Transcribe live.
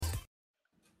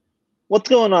What's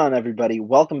going on, everybody?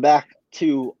 Welcome back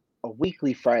to a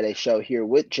weekly Friday show here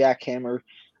with Jack Hammer,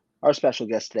 our special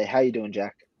guest today. How you doing,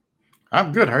 Jack?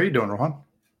 I'm good. How are you doing, Rohan?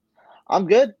 I'm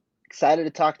good. Excited to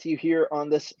talk to you here on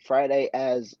this Friday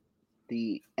as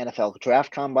the NFL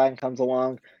Draft Combine comes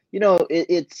along.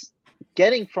 It's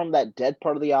getting from that dead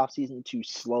part of the offseason to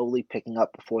slowly picking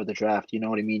up before the draft. You know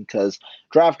what I mean? Because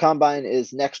Draft Combine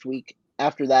is next week.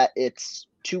 After that, it's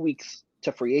 2 weeks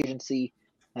to free agency.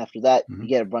 After that, you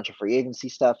get a bunch of free agency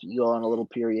stuff. You go on a little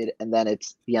period, and then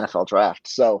it's the NFL draft.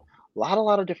 So a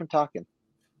lot of different talking.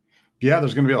 Yeah,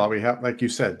 there's going to be a lot. We have, like you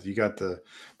said, you got the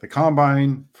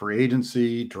combine, free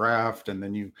agency, draft, and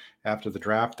then you after the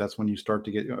draft, that's when you start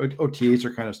to get OTAs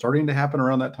are kind of starting to happen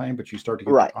around that time, but you start to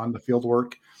get Right. the on the field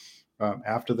work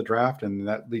after the draft, and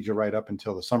that leads you right up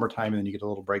until the summertime, and then you get a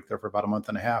little break there for about a month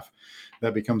and a half.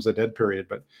 That becomes a dead period,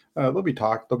 but there'll be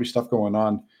stuff going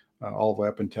on all the way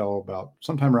up until about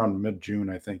sometime around mid-June,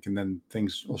 I think, and then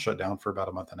things will shut down for about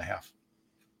a month and a half.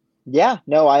 Yeah,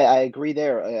 no, I agree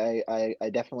there. I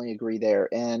definitely agree there.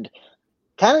 And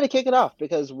kind of to kick it off,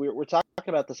 because we're talking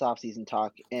about this offseason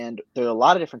talk, and there are a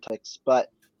lot of different topics,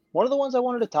 but one of the ones I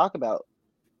wanted to talk about,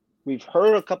 we've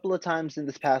heard a couple of times in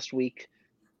this past week,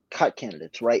 cut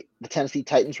candidates, right? The Tennessee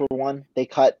Titans were one. They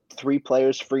cut 3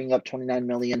 players, freeing up $29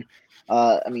 million.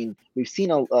 We've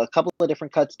seen a couple of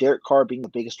different cuts, Derek Carr being the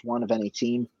biggest one of any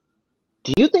team.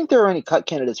 Do you think there are any cut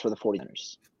candidates for the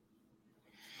 49ers?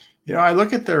 I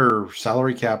look at their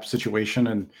salary cap situation,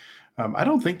 and I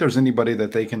don't think there's anybody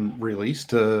that they can release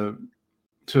to.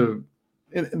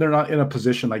 They're not in a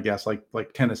position, I guess,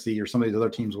 like Tennessee or some of these other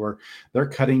teams where they're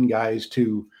cutting guys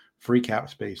to free cap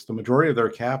space. The majority of their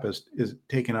cap is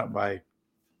taken up by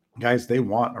guys they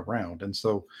want around, and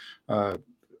so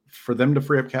for them to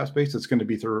free up cap space, it's going to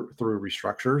be through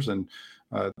restructures. And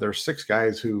there's 6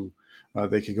 guys who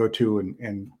they could go to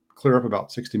and clear up about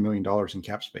 $60 million in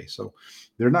cap space. So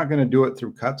they're not going to do it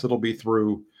through cuts. It'll be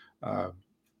through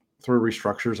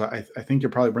restructures. I think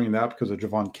you're probably bringing that up because of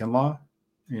Javon Kinlaw.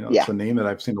 It's a name that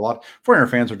I've seen a lot. 49er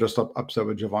fans are just upset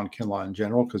with Javon Kinlaw in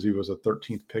general because he was a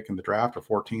 13th pick in the draft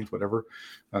or 14th, whatever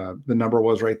the number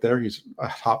was right there. He's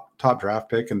a top draft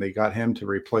pick, and they got him to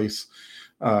replace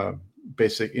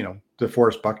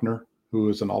DeForest Buckner, who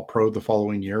was an All-Pro the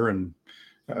following year and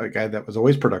a guy that was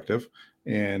always productive.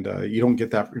 And you don't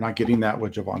get that. You're not getting that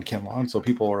with Javon Kinlaw. And so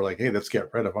people are like, hey, let's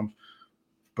get rid of him.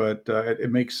 But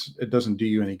it doesn't do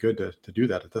you any good to do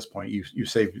that at this point. You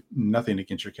save nothing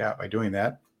against your cap by doing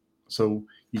that. So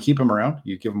you keep him around.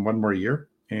 You give him one more year,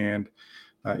 and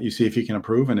you see if he can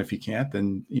improve. And if he can't,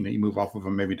 then you move off of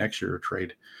him maybe next year or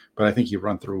trade. But I think you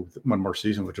run through one more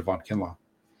season with Javon Kinlaw.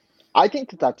 I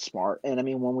think that's smart. And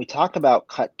when we talk about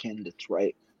cut candidates,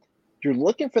 right? You're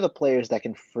looking for the players that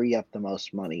can free up the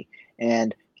most money.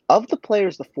 And of the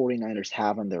players the 49ers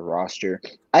have on their roster,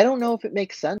 I don't know if it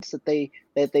makes sense that they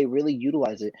really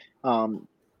utilize it.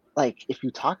 If you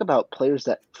talk about players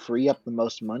that free up the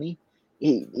most money,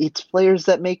 it's players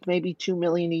that make maybe $2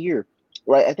 million a year,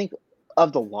 right? I think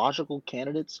of the logical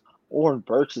candidates, Oren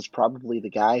Burks is probably the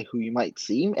guy who you might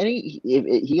see, and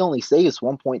he only saves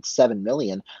 1.7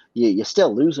 million. You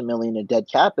still lose $1 million in dead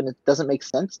cap, and it doesn't make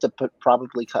sense to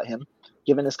probably cut him,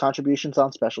 given his contributions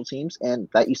on special teams, and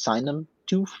that you sign him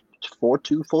for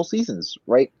 2 full seasons,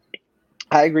 right?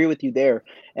 I agree with you there.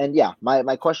 And yeah,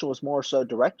 my question was more so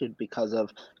directed because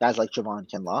of guys like Javon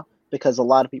Kinlaw, because a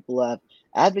lot of people have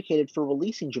advocated for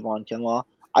releasing Javon Kinlaw.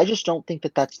 I just don't think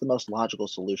that that's the most logical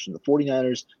solution. The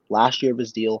 49ers, last year of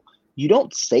his deal, you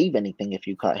don't save anything if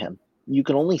you cut him. You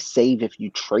can only save if you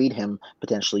trade him.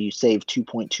 Potentially, you save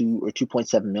 2.2 or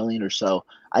 2.7 million or so.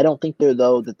 I don't think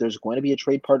that there's going to be a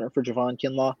trade partner for Javon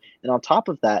Kinlaw. And on top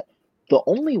of that, the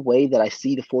only way that I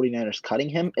see the 49ers cutting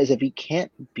him is if he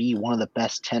can't be one of the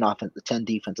best 10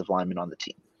 defensive linemen on the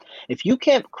team. If you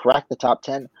can't crack the top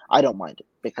 10, I don't mind it,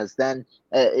 because then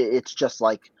it's just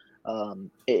like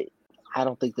I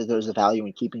don't think that there's a value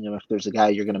in keeping him if there's a guy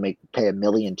you're going to pay $1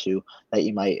 million to that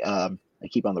you might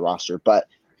keep on the roster. But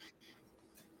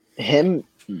him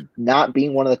not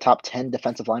being one of the top 10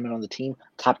 defensive linemen on the team,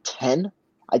 top 10,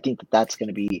 I don't think that that's going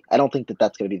to be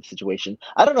the situation.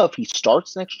 I don't know if he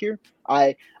starts next year.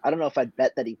 I don't know if I'd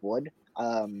bet that he would.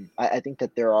 I think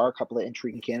that there are a couple of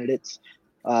intriguing candidates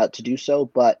to do so,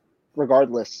 but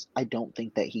regardless, I don't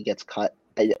think that he gets cut.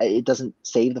 It doesn't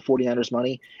save the 49ers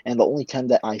money, and the only time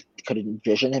that I could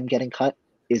envision him getting cut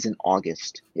is in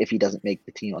August if he doesn't make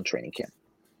the team on training camp.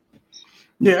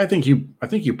 Yeah, I think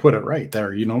you put it right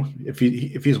there. If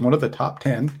he's one of the top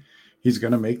 10, he's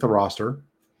going to make the roster.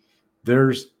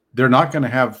 They're not going to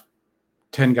have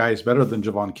 10 guys better than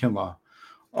Javon Kinlaw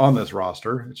on this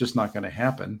roster. It's just not going to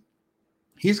happen.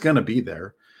 He's going to be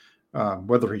there.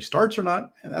 Whether he starts or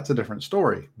not, that's a different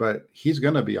story. But he's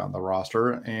going to be on the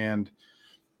roster, and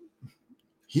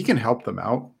he can help them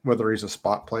out, whether he's a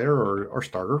spot player or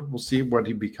starter. We'll see what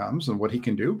he becomes and what he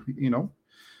can do.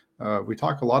 We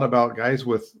talk a lot about guys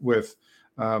with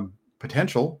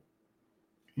potential.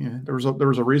 Yeah, there was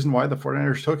a reason why the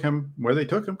 49ers took him where they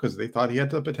took him, because they thought he had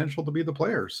the potential to be the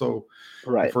player. So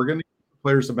Right. if we're going to give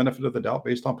players the benefit of the doubt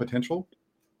based on potential,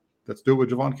 let's do it with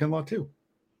Javon Kinlaw too.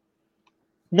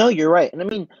 No, you're right. And I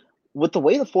mean, with the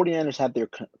way the 49ers have their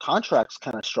contracts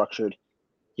kind of structured,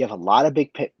 you have a lot of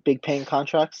big paying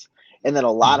contracts and then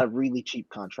a lot of really cheap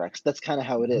contracts. That's kind of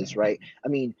how it is, right? I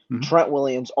mean, Trent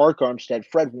Williams, Art Armstead,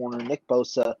 Fred Warner, Nick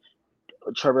Bosa,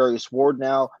 Charvarius Ward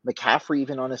now, McCaffrey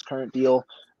even on his current deal,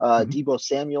 Deebo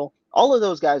Samuel. All of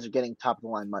those guys are getting top of the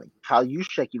line money. Kyle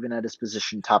Juszczyk even at his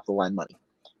position, top of the line money.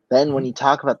 Then when you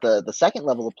talk about the second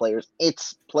level of players,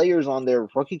 it's players on their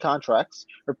rookie contracts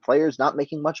or players not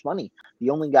making much money. The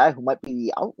only guy who might be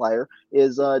the outlier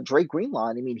is Dre Greenlaw.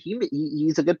 And I mean,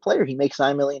 he's a good player. He makes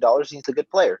 $9 million. He's a good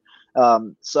player.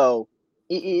 So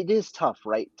it is tough,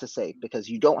 right, to say, because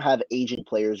you don't have aging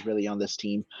players really on this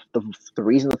team. The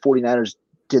reason the 49ers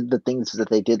did the things that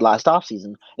they did last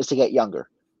offseason is to get younger.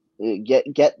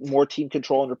 Get more team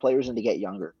control under players and to get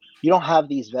younger. You don't have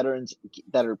these veterans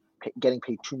that are getting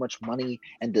paid too much money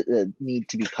and need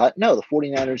to be cut. No, the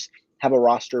 49ers have a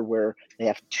roster where they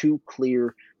have two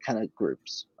clear kind of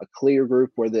groups. A clear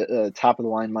group where the top of the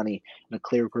line money, and a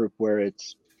clear group where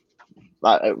it's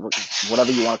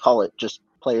whatever you want to call it, just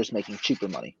players making cheaper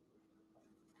money.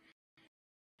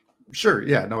 Sure.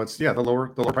 Yeah. No, it's the lower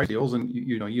price deals. And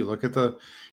you look at the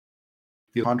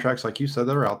contracts, like you said,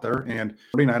 that are out there, and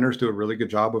 49ers do a really good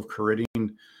job of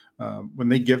creating when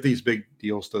they give these big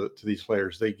deals to these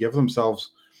players, they give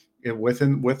themselves with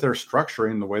their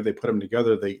structuring, the way they put them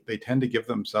together, they tend to give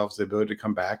themselves the ability to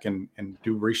come back and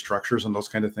do restructures and those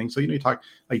kind of things. So, you talk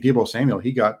like Deebo Samuel,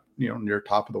 he got, near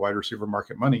top of the wide receiver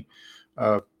market money,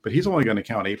 but he's only going to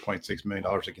count $8.6 million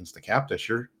against the cap this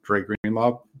year. Dre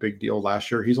Greenlaw, big deal last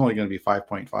year. He's only going to be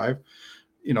 5.5.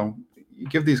 You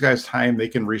give these guys time, they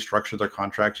can restructure their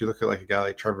contracts. You look at like a guy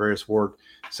like Charvarius Ward,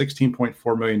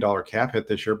 $16.4 million cap hit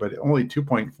this year, but only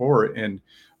 2.4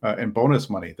 in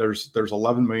bonus money. There's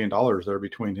 $11 million there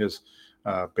between his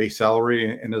base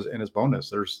salary and his bonus.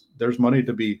 There's money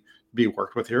to be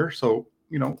worked with here. So,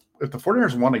 if the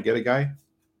 49ers want to get a guy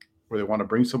or they want to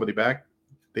bring somebody back,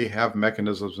 they have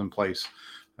mechanisms in place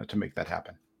to make that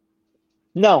happen.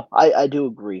 No, I do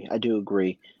agree.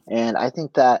 And I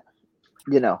think that,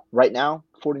 right now,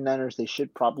 49ers, they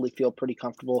should probably feel pretty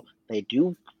comfortable. They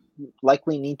do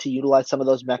likely need to utilize some of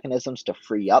those mechanisms to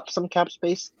free up some cap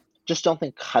space. Just don't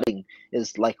think cutting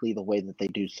is likely the way that they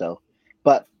do so.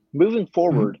 But moving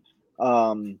forward,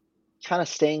 kind of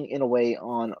staying in a way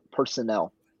on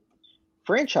personnel.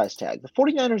 Franchise tag. The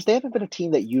 49ers, they haven't been a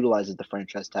team that utilizes the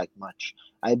franchise tag much.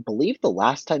 I believe the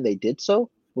last time they did so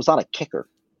was on a kicker.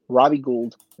 Robbie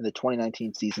Gould in the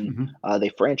 2019 season. They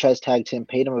franchise tagged him,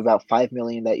 paid him about $5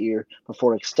 million that year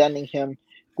before extending him.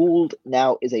 Gould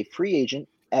now is a free agent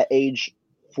at age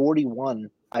 41,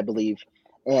 I believe.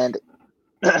 And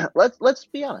let's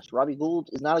be honest, Robbie Gould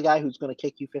is not a guy who's going to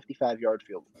kick you 55-yard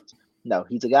field goals. No,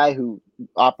 he's a guy who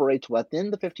operates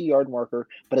within the 50-yard marker,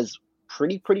 but is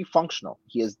pretty functional.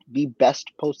 He is the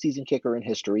best postseason kicker in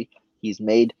history. He's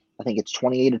made, I think it's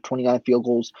 28 or 29 field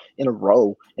goals in a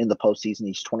row in the postseason.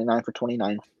 He's 29 for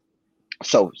 29.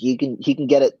 So he can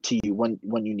get it to you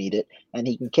when you need it, and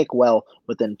he can kick well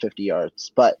within 50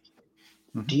 yards. But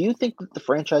do you think that the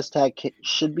franchise tag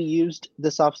should be used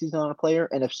this offseason on a player?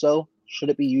 And if so, should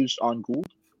it be used on Gould?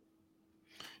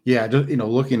 Yeah, just,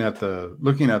 looking at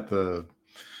the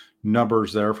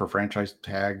numbers there for franchise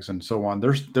tags and so on,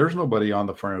 there's nobody on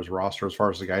the Fernandez roster as far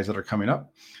as the guys that are coming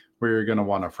up where you're going to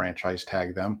want to franchise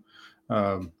tag them.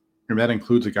 And that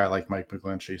includes a guy like Mike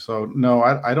McGlinchey. So no,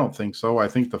 I don't think so. I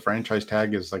think the franchise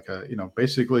tag is like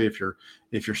basically if you're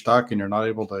stuck and you're not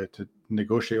able to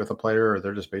negotiate with a player, or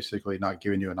they're just basically not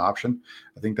giving you an option.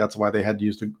 I think that's why they had to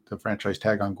use the franchise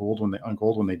tag on Gould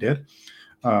when they did.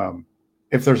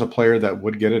 If there's a player that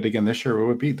would get it again this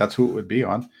year, that's who it would be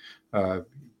on.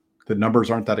 The numbers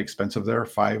aren't that expensive there.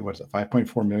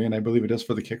 5.4 million, I believe it is,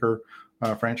 for the kicker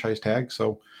franchise tag.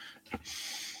 So,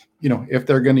 if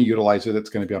they're going to utilize it, it's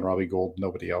going to be on Robbie Gould,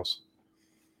 nobody else.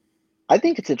 I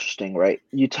think it's interesting, right?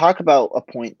 You talk about a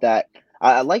point that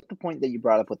I like the point that you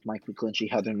brought up with Mike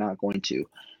McGlinchey, how they're not going to.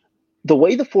 The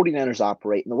way the 49ers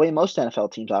operate and the way most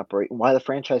NFL teams operate, and why the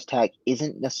franchise tag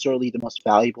isn't necessarily the most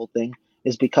valuable thing,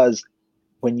 is because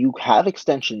when you have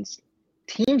extensions,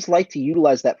 teams like to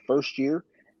utilize that first year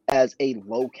as a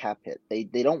low cap hit.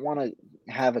 They don't want to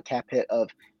have a cap hit of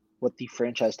what the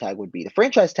franchise tag would be. The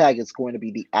franchise tag is going to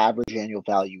be the average annual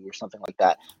value or something like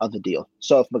that of the deal.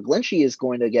 So if McGlinchey is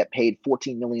going to get paid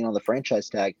 $14 million on the franchise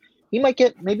tag, he might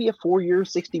get maybe a 4-year,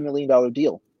 $60 million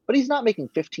deal. But he's not making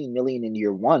 $15 million in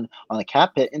year one on a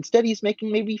cap hit. Instead, he's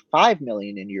making maybe $5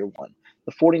 million in year one.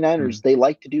 The 49ers, they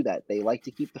like to do that. They like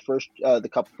to keep the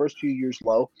first few years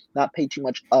low, not pay too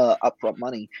much upfront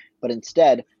money, but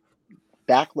instead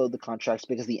backload the contracts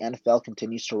because the NFL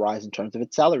continues to rise in terms of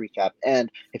its salary cap.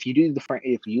 And if you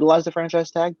utilize the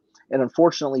franchise tag, it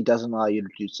unfortunately doesn't allow you to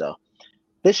do so.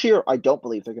 This year, I don't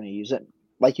believe they're going to use it.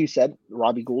 Like you said,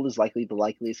 Robbie Gould is likely the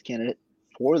likeliest candidate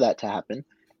for that to happen.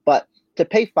 But to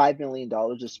pay $5 million,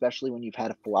 especially when you've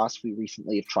had a philosophy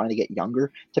recently of trying to get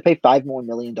younger, to pay $5 more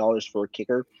million for a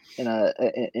kicker in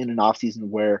an offseason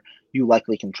where you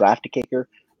likely can draft a kicker,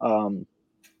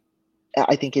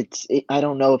 I think I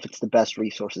don't know if it's the best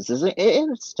resources.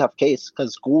 It's a tough case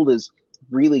because Gould is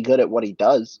really good at what he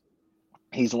does.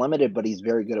 He's limited, but he's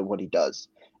very good at what he does.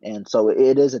 And so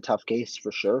it is a tough case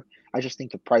for sure. I just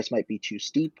think the price might be too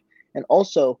steep. And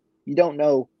also, you don't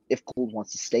know if Gould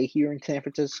wants to stay here in San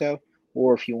Francisco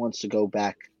or if he wants to go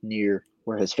back near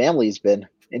where his family's been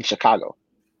in Chicago.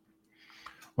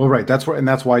 Well, right. That's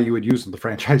why you would use the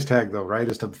franchise tag, though, right?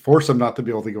 Is to force him not to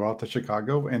be able to go out to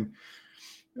Chicago. And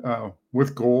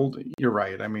with Gould, you're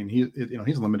right. I mean,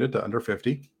 he's limited to under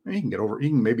 50. He can he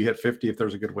can maybe hit 50 if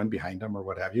there's a good win behind him or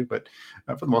what have you. But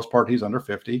for the most part, he's under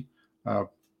 50.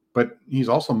 But he's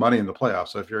also money in the playoffs.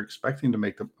 So if you're expecting to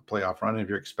make the playoff run, if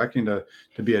you're expecting to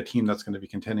be a team that's going to be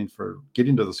contending for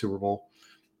getting to the Super Bowl,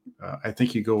 I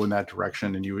think you go in that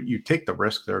direction and you take the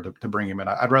risk there to bring him in.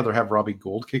 I'd rather have Robbie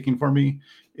Gould kicking for me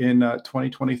in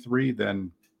 2023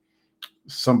 than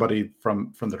somebody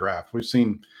from the draft. We've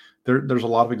seen there's a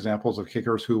lot of examples of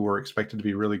kickers who were expected to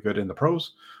be really good in the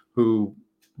pros who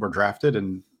were drafted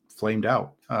and flamed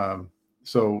out.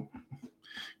 So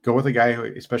go with a guy who,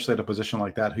 especially at a position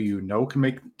like that, who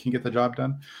can get the job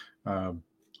done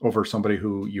over somebody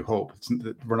who you hope.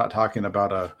 We're not talking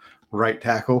about a right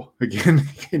tackle again,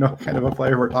 kind of a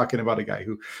player. We're talking about a guy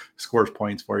who scores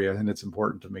points for you, and it's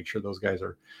important to make sure those guys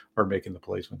are making the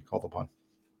plays when called upon.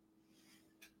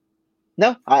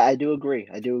 No, I do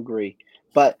agree.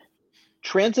 But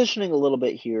transitioning a little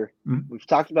bit here, We've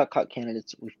talked about cut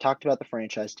candidates. We've talked about the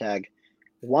franchise tag.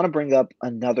 I want to bring up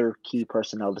another key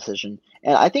personnel decision.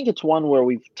 And I think it's one where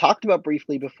we've talked about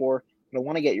briefly before, but I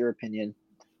want to get your opinion.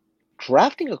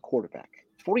 Drafting a quarterback.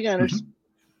 49ers,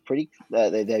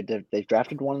 they've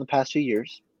drafted one in the past few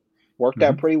years. Worked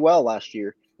out pretty well last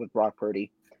year with Brock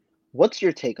Purdy. What's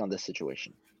your take on this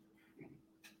situation?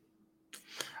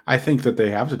 I think that they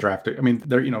have to draft it. I mean,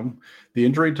 the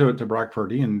injury to Brock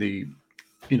Purdy and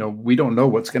we don't know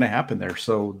what's going to happen there.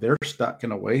 So they're stuck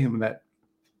in a way. I mean, that,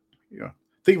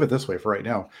 think of it this way for right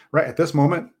now. Right at this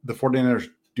moment, the 49ers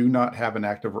do not have an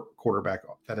active quarterback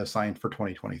that is signed for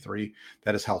 2023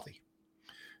 that is healthy.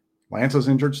 Lance is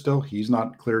injured still. He's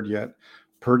not cleared yet.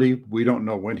 Purdy, we don't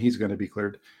know when he's going to be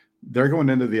cleared. They're going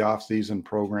into the offseason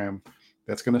program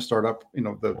that's going to start up,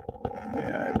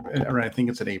 I think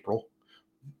it's in April.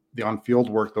 The on-field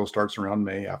work, though, starts around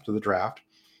May after the draft.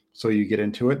 So you get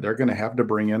into it. They're going to have to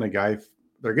bring in a guy.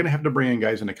 They're going to have to bring in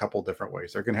guys in a couple different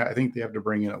ways. I think they have to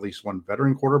bring in at least one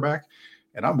veteran quarterback.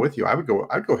 And I'm with you. I'd go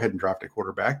ahead and draft a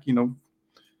quarterback.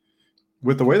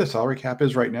 With the way the salary cap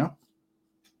is right now,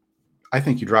 I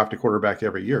think you draft a quarterback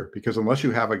every year, because unless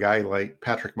you have a guy like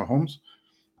Patrick Mahomes,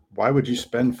 why would you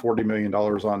spend $40 million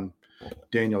on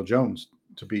Daniel Jones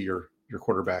to be your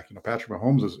quarterback? Patrick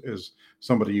Mahomes is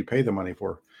somebody you pay the money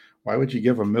for. Why would you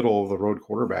give a middle of the road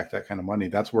quarterback that kind of money?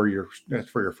 That's where your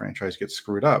franchise gets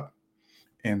screwed up.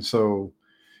 And so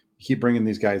you keep bringing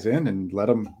these guys in and let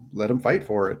them fight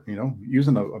for it.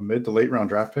 Using a mid to late round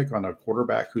draft pick on a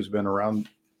quarterback who's been around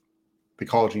the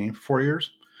college game for 4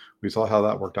 years. We saw how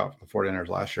that worked out for the 49ers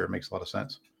last year. It makes a lot of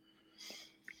sense.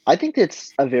 I think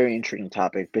it's a very intriguing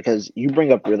topic because you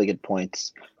bring up really good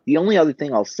points. The only other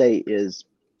thing I'll say is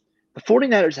the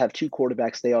 49ers have two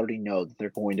quarterbacks they already know that they're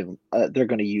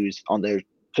going to use on their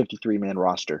 53-man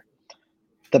roster.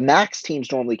 The max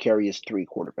teams normally carry is 3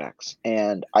 quarterbacks.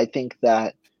 And I think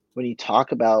that when you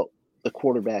talk about the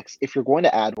quarterbacks, if you're going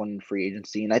to add one in free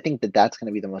agency, and I think that that's going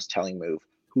to be the most telling move,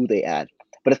 who they add.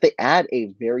 But if they add a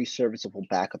very serviceable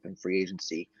backup in free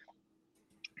agency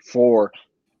for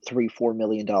 $3-4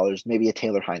 million, maybe a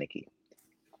Taylor Heineke,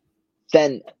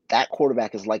 then that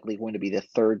quarterback is likely going to be the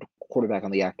third quarterback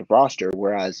on the active roster,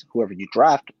 whereas whoever you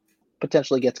draft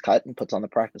potentially gets cut and puts on the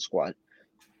practice squad.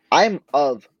 I'm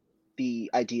of the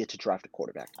idea to draft a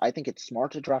quarterback. I think it's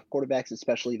smart to draft quarterbacks,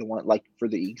 especially the one, like, for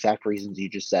the exact reasons you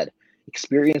just said.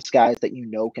 experienced guys that you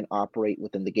know can operate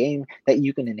within the game, that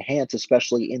you can enhance,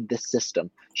 especially in this system.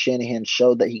 Shanahan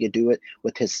showed that he could do it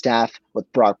with his staff,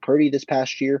 with Brock Purdy this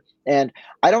past year. And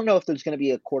I don't know if there's going to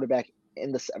be a quarterback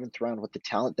in the seventh round with the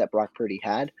talent that Brock Purdy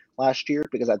had last year,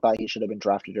 because I thought he should have been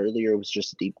drafted earlier. It was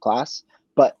just a deep class.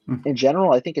 But in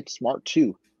general, I think it's smart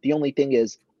too. The only thing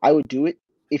is, I would do it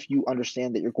if you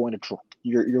understand that you're going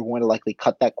to likely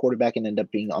cut that quarterback and end up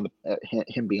being on the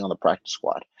him being on the practice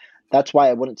squad. That's why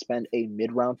I wouldn't spend a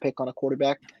mid-round pick on a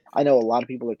quarterback. I know a lot of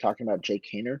people are talking about Jake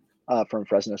Haener from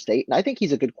Fresno State, and I think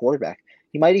he's a good quarterback.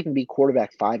 He might even be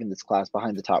quarterback 5 in this class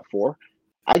behind the top 4.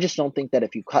 I just don't think that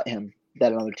if you cut him,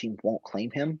 that another team won't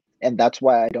claim him, and that's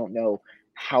why I don't know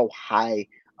how high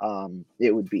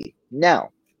it would be.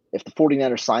 Now, if the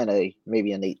 49ers sign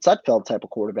maybe a Nate Sudfeld type of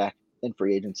quarterback in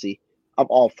free agency, I'm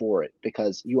all for it,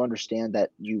 because you understand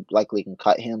that you likely can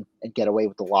cut him and get away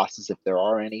with the losses if there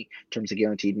are any in terms of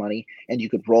guaranteed money, and you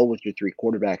could roll with your 3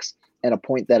 quarterbacks. And a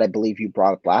point that I believe you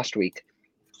brought up last week,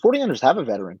 49ers have a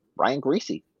veteran, Ryan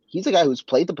Greasy. He's a guy who's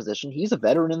played the position. He's a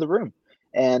veteran in the room.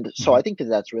 And so I think that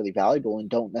that's really valuable, and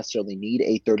don't necessarily need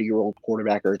a 30-year-old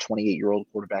quarterback or a 28-year-old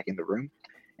quarterback in the room.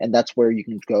 And that's where you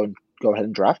can go ahead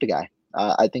and draft a guy.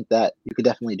 I think that you could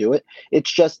definitely do it.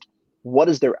 It's just, what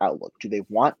is their outlook? Do they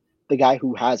want the guy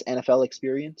who has NFL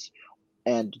experience,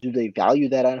 and do they value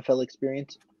that NFL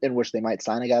experience, in which they might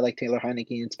sign a guy like Taylor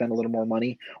Heineke and spend a little more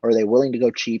money? Or are they willing to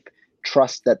go cheap,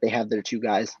 trust that they have their 2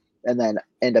 guys, and then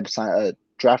end up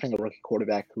drafting a rookie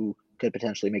quarterback who could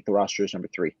potentially make the roster as number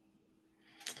 3?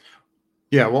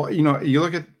 Yeah, well, you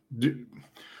look at,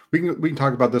 we can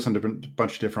talk about this in a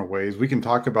bunch of different ways. We can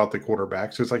talk about the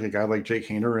quarterbacks. It's like a guy like Jake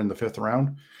Haener in the 5th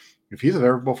round. If he's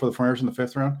available for the 49ers in the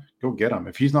 5th round, go get him.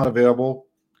 If he's not available,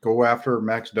 go after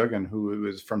Max Duggan, who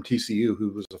is from TCU,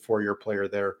 who was a 4-year player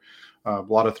there, a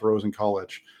lot of throws in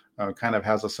college, kind of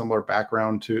has a similar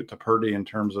background to Purdy in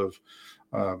terms of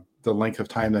the length of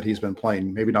time that he's been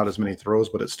playing. Maybe not as many throws,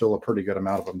 but it's still a pretty good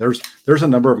amount of them. There's a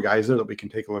number of guys there that we can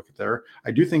take a look at there.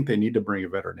 I do think they need to bring a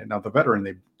veteran in. Now, the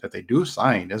veteran that they do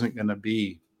sign isn't going to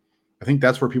be, I think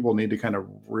that's where people need to kind of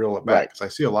reel it back, because I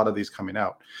see a lot of these coming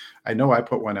out. I know I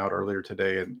put one out earlier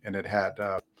today, and it had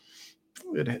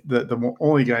the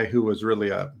only guy who was really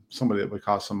somebody that would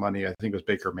cost some money, I think, was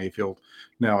Baker Mayfield.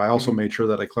 Now, I also made sure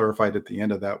that I clarified at the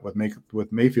end of that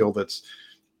with Mayfield,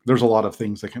 there's a lot of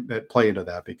things that play into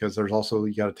that, because there's also,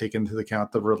 you got to take into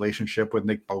account the relationship with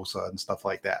Nick Bosa and stuff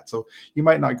like that. So you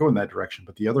might not go in that direction,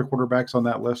 but the other quarterbacks on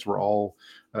that list were all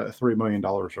 $3 million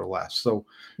or less. So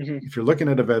if you're looking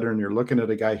at a veteran, you're looking at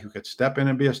a guy who could step in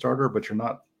and be a starter, but you're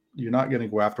not going to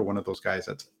go after one of those guys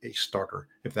that's a starter,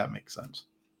 if that makes sense.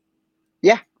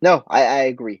 Yeah, no, I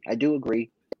agree. I do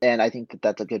agree. And I think that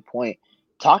that's a good point.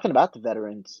 Talking about the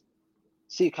veterans,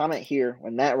 see a comment here: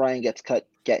 when Matt Ryan gets cut,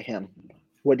 get him.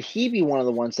 Would he be one of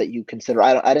the ones that you consider?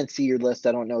 I didn't see your list.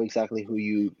 I don't know exactly who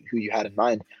you had in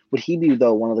mind. Would he be,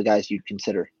 though, one of the guys you'd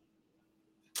consider?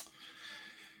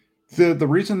 The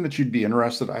reason that you'd be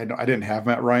interested, I didn't have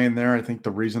Matt Ryan there. I think the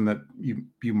reason that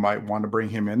you might want to bring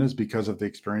him in is because of the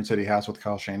experience that he has with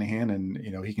Kyle Shanahan, and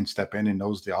he can step in and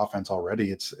knows the offense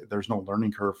already. There's no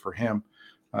learning curve for him.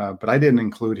 But I didn't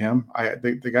include him.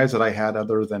 The guys that I had,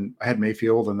 I had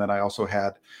Mayfield, and then I also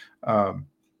had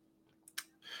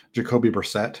Jacoby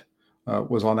Brissett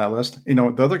was on that list.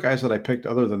 The other guys that I picked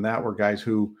other than that were guys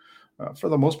who, for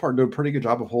the most part, do a pretty good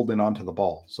job of holding on to the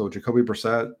ball. So Jacoby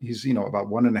Brissett, he's, about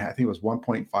 1.5, I think it was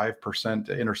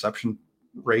 1.5% interception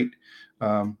rate.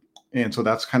 And so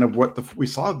that's kind of what we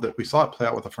saw it play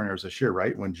out with the 49ers this year,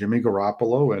 right? When Jimmy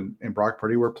Garoppolo and Brock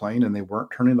Purdy were playing and they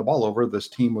weren't turning the ball over, this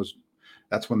team was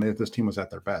at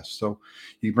their best. So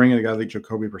you bring in a guy like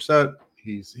Jacoby Brissett,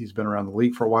 he's been around the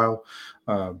league for a while.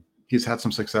 He's had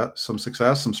some success,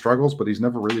 some struggles, but he's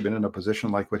never really been in a position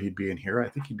like what he'd be in here. I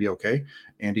think he'd be okay.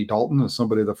 Andy Dalton is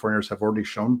somebody the 49ers have already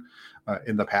shown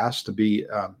in the past to be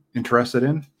interested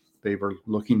in. They were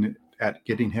looking at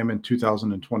getting him in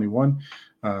 2021,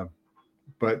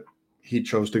 but he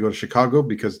chose to go to Chicago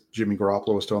because Jimmy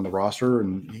Garoppolo was still on the roster.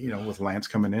 And, with Lance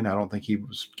coming in, I don't think he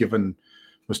was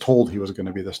told he was going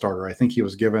to be the starter. I think he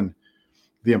was given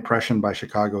the impression by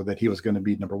Chicago that he was going to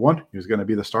be number 1. He was going to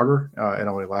be the starter. It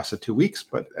only lasted 2 weeks,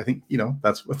 but I think,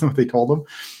 that's what they told him.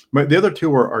 But the other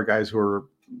two are guys who are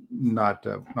not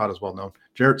as well known.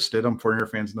 Jarrett Stidham,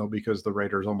 49er fans know, because the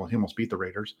Raiders almost beat the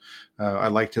Raiders. I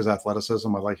liked his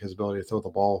athleticism. I like his ability to throw the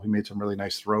ball. He made some really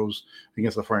nice throws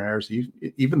against the 49ers.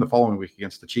 Even the following week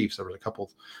against the Chiefs, there was a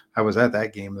couple. I was at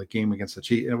that game, the game against the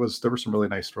Chiefs. There were some really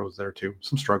nice throws there too.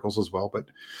 Some struggles as well, but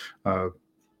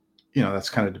that's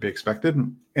kind of to be expected.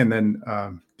 And then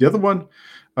the other one,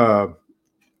 I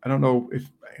don't know if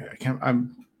I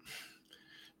can.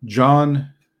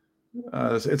 John,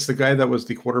 it's the guy that was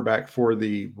the quarterback for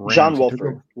the John Rams. He took Wolford.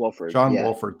 over. Wolford, John yeah.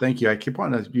 Wolford. Thank you. I keep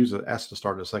wanting to use an S to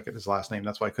start his last name.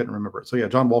 That's why I couldn't remember it. So yeah,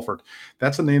 John Wolford.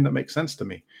 That's a name that makes sense to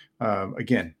me.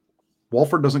 Again,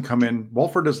 Wolford doesn't come in.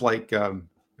 Wolford is like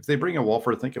if they bring in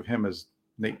Wolford, think of him as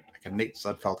like a Nate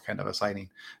Sudfeld kind of a signing,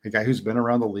 a guy who's been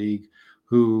around the league,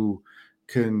 who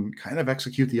can kind of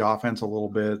execute the offense a little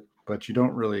bit, but you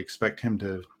don't really expect him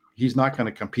to. He's not going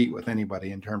to compete with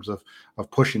anybody in terms of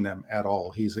pushing them at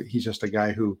all. He's just a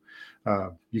guy who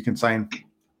you can sign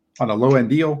on a low end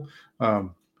deal,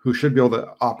 who should be able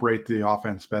to operate the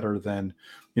offense better than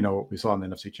what we saw in the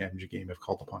NFC Championship game if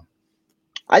called upon.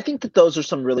 I think that those are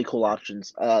some really cool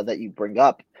options that you bring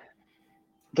up.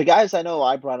 The guys I know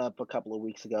I brought up a couple of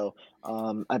weeks ago,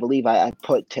 I believe I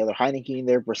put Taylor Heineke in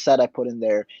there, Brissett I put in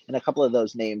there, and a couple of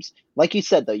those names. Like you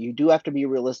said, though, you do have to be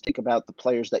realistic about the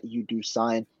players that you do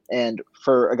sign. And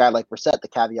for a guy like Brissett, the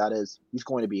caveat is he's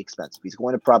going to be expensive. He's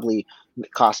going to probably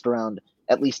cost around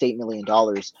at least $8 million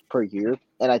per year.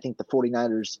 And I think the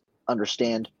 49ers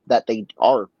understand that they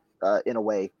are, in a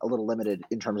way, a little limited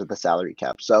in terms of the salary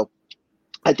cap. So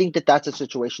I think that that's a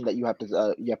situation that you have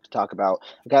to talk about.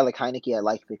 A guy like Heineke, I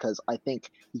like because I think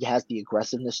he has the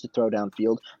aggressiveness to throw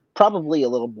downfield, probably a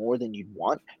little more than you'd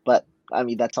want. But I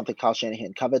mean, that's something Kyle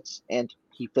Shanahan covets, and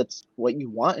he fits what you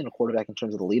want in a quarterback in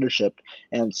terms of the leadership.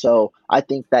 And so I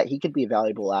think that he could be a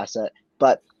valuable asset.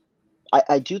 But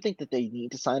I do think that they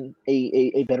need to sign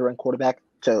a veteran quarterback.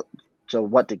 To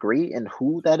what degree and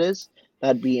who that is,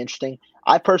 that'd be interesting.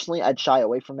 I'd shy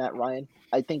away from Matt Ryan.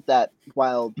 I think that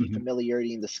while the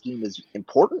familiarity in the scheme is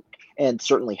important and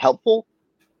certainly helpful,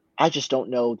 I just don't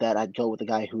know that I'd go with a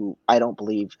guy who I don't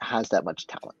believe has that much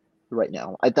talent right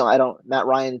now. I don't. Matt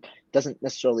Ryan doesn't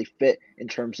necessarily fit in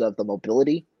terms of the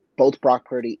mobility. Both Brock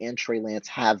Purdy and Trey Lance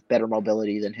have better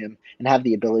mobility than him and have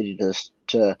the ability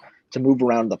to move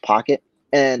around the pocket.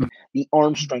 And the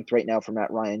arm strength right now for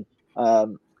Matt Ryan,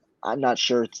 I'm not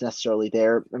sure it's necessarily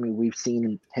there. I mean, we've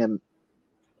seen him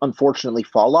unfortunately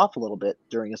fall off a little bit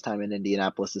during his time in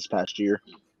Indianapolis this past year.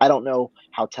 I don't know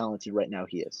how talented right now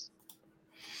he is.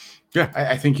 Yeah,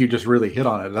 I think you just really hit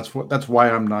on it. That's why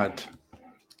I'm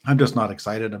just not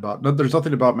excited about. There's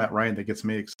nothing about Matt Ryan that gets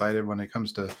me excited when it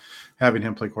comes to having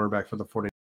him play quarterback for the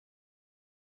 49ers.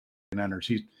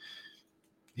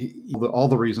 He all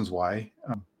the reasons why.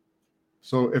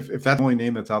 So if that's the only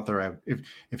name that's out there,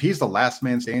 if he's the last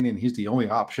man standing, he's the only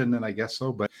option, then I guess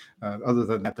so. But other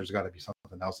than that, there's got to be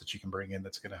something else that you can bring in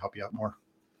that's going to help you out more.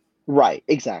 Right,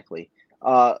 exactly.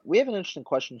 We have an interesting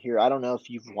question here. I don't know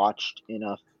if you've watched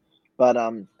enough, but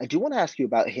I do want to ask you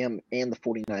about him and the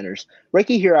 49ers.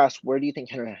 Ricky here asks, where do you think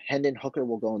Hendon Hooker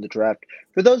will go in the draft?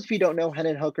 For those of you who don't know,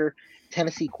 Hendon Hooker,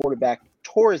 Tennessee quarterback,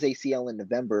 tore his ACL in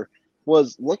November,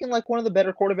 was looking like one of the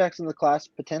better quarterbacks in the class,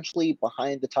 potentially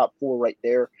behind the top four right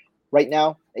there. Right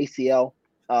now, ACL.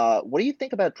 What do you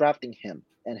think about drafting him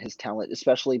and his talent,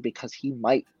 especially because he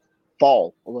might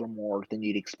fall a little more than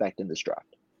you'd expect in this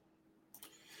draft?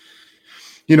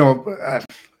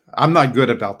 I'm not good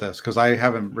about this because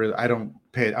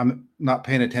I'm not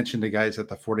paying attention to guys that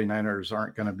the 49ers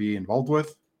aren't going to be involved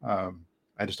with.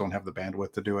 I just don't have the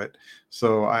bandwidth to do it.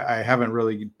 So I haven't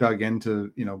really dug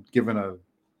into,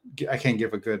 I can't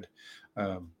give a good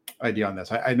idea on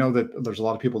this. I know that there's a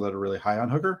lot of people that are really high on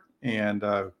Hooker, and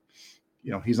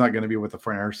he's not going to be with the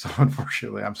 49ers. So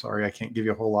unfortunately, I'm sorry, I can't give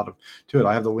you a whole lot to it.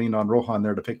 I have to lean on Rohan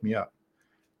there to pick me up.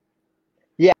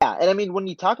 Yeah, and I mean, when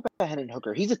you talk about Hendon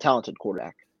Hooker, he's a talented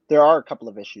quarterback. There are a couple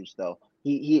of issues though.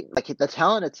 He like the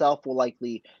talent itself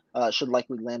should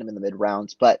likely land him in the mid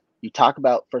rounds, but you talk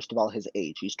about first of all his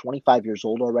age. He's 25 years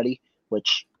old already,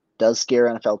 which does scare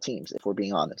NFL teams if we're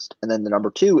being honest. And then the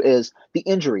number two is the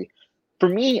injury. For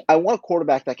me, I want a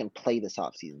quarterback that can play this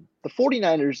offseason. The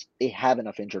 49ers, they have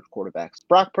enough injured quarterbacks.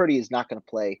 Brock Purdy is not going to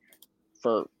play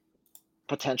for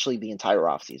potentially the entire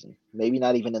offseason, maybe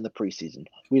not even in the preseason.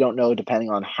 We don't know, depending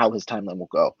on how his timeline will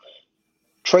go.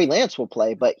 Trey Lance will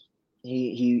play, but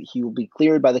he will be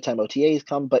cleared by the time OTAs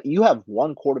come. But you have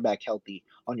one quarterback healthy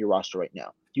on your roster right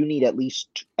now. You need at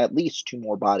least two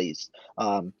more bodies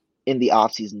in the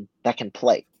offseason that can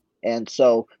play. And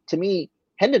so, to me,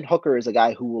 Hendon Hooker is a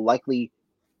guy who will likely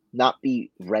not be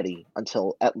ready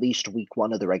until at least week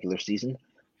one of the regular season.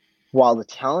 While the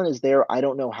talent is there, I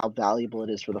don't know how valuable it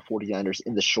is for the 49ers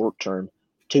in the short term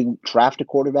to draft a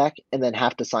quarterback and then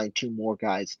have to sign two more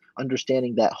guys,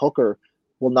 understanding that Hooker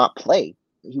will not play.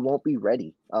 He won't be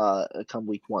ready come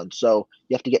week one. So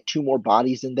you have to get two more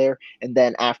bodies in there. And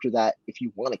then after that, if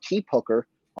you want to keep Hooker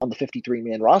on the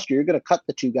 53-man roster, you're going to cut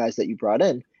the two guys that you brought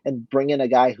in and bring in a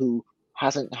guy who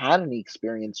hasn't had any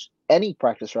experience, any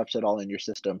practice reps at all in your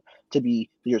system to be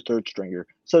your third stringer.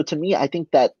 So to me, I think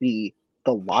that the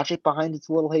logic behind it's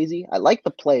a little hazy. I like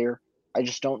the player. I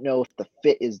just don't know if the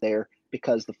fit is there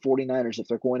because the 49ers, if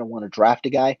they're going to want to draft a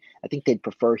guy, I think they'd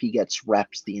prefer he gets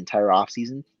reps the entire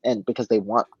offseason. And because they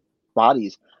want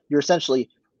bodies, you're essentially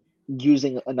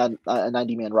using a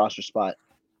 90-man roster spot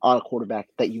on a quarterback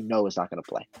that you know is not going to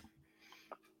play.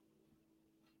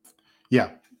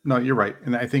 Yeah, no, you're right.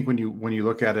 And I think when you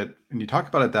look at it and you talk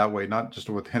about it that way, not just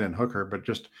with Hendon Hooker, but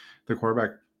just the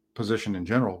quarterback position in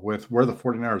general, with where the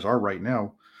 49ers are right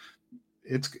now,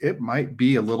 it might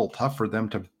be a little tough for them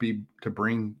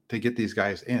to get these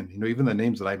guys in. You know, even the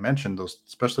names that I mentioned, those,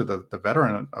 especially the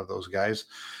veteran of those guys,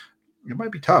 it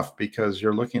might be tough because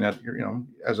you're looking at, you know,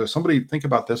 somebody, think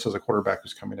about this as a quarterback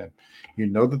who's coming in. You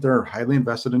know that they're highly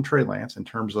invested in Trey Lance in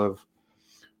terms of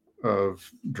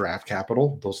draft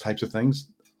capital, those types of things.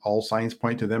 All signs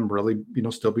point to them really, you know,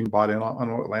 still being bought in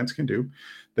on what Lance can do.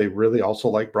 They really also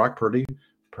like Brock Purdy.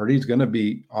 Purdy's going to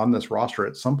be on this roster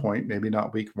at some point, maybe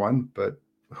not week 1, but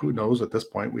who knows at this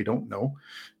point? We don't know,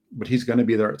 but he's going to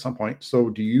be there at some point. So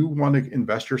do you want to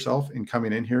invest yourself in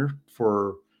coming in here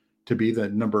to be the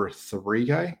number 3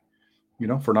 guy, you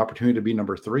know, for an opportunity to be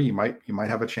number 3? You might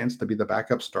have a chance to be the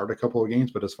backup, start a couple of games,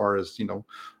 but as far as, you know,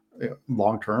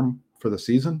 long-term for the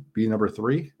season, be number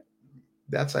 3.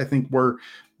 That's, I think, where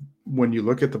when you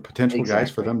look at the potential guys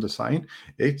for them to sign,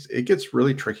 it gets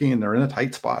really tricky and they're in a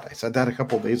tight spot. I said that a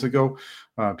couple of days ago.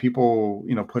 People,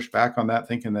 you know, pushed back on that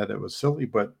thinking that it was silly,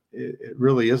 but it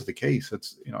really is the case.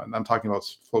 It's, you know, and I'm talking about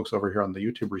folks over here on the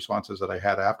YouTube responses that I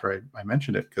had after I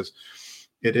mentioned it, because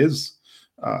it is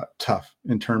tough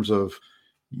in terms of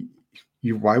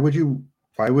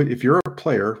if you're a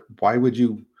player, why would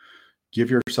you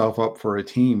give yourself up for a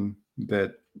team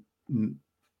that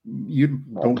you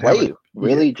don't play have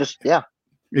really? Just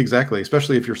exactly,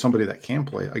 especially if you're somebody that can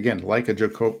play, again, like a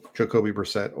Jacoby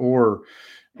Brissett or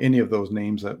any of those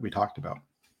names that we talked about.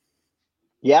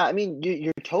 Yeah, I mean,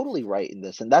 you're totally right in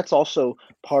this, and that's also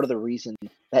part of the reason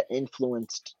that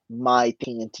influenced my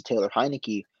opinion to Taylor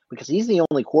Heinicke, because he's the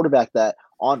only quarterback that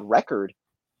on record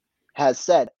has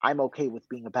said, I'm okay with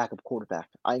being a backup quarterback.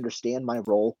 I understand my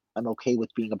role. I'm okay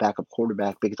with being a backup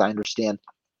quarterback because I understand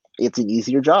it's an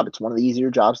easier job. It's one of the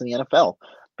easier jobs in the NFL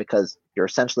because you're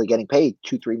essentially getting paid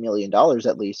 $2-3 million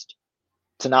at least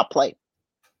to not play.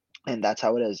 And that's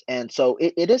how it is. And so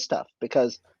it is tough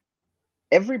because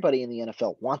everybody in the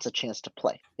NFL wants a chance to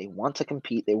play. They want to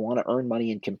compete. They want to earn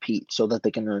money and compete so that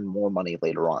they can earn more money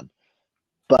later on.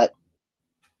 But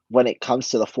when it comes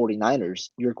to the 49ers,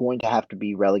 you're going to have to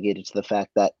be relegated to the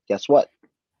fact that, guess what?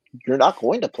 You're not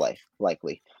going to play,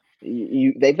 likely.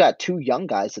 They've got 2 young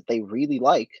guys that they really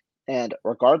like, and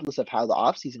regardless of how the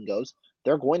offseason goes,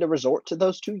 they're going to resort to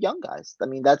those 2 young guys. I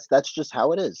mean, that's just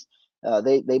how it is.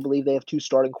 They believe they have 2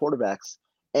 starting quarterbacks,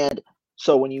 and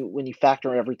so when you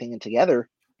factor everything in together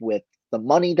with the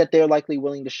money that they're likely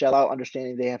willing to shell out,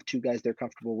 understanding they have 2 guys they're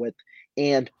comfortable with,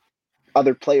 and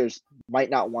other players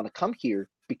might not want to come here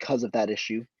because of that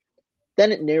issue,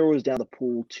 then it narrows down the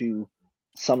pool to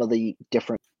some of the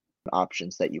different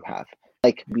options that you have.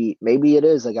 Like maybe it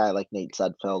is a guy like Nate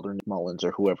Sudfeld or Nick Mullins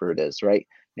or whoever it is, right?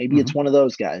 Maybe it's one of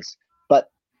those guys. But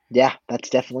yeah, that's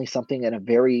definitely something and a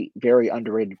very, very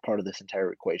underrated part of this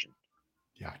entire equation.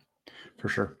 Yeah, for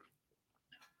sure.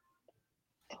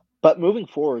 But moving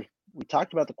forward, we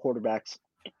talked about the quarterbacks.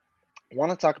 I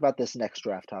want to talk about this next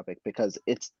draft topic because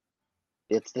it's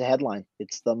the headline.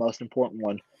 It's the most important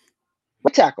one.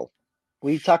 Right tackle.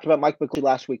 We talked about Mike McGlinchey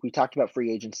last week. We talked about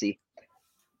free agency.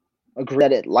 Agree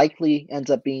that it likely ends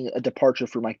up being a departure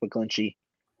for Mike McGlinchey.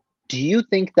 Do you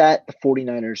think that the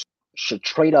 49ers should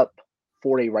trade up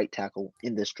for a right tackle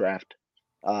in this draft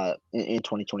in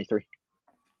 2023?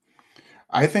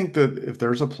 I think that if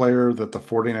there's a player that the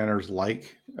 49ers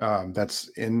like that's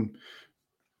in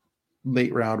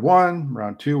late round 1,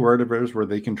 round 2, wherever it is, where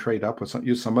they can trade up with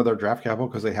use some of their draft capital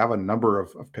because they have a number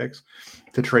of picks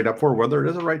to trade up for, whether it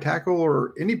is a right tackle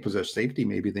or any position, safety.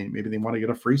 Maybe they want to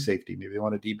get a free safety. Maybe they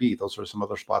want a DB. Those are some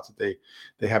other spots that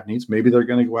they have needs. Maybe they're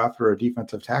going to go after a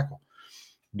defensive tackle.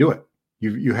 Do it.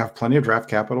 You have plenty of draft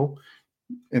capital.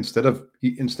 Instead of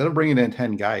bringing in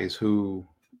 10 guys who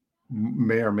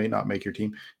may or may not make your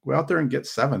team, go out there and get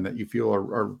 7 that you feel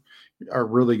are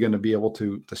really going to be able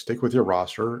to stick with your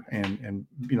roster and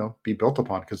you know, be built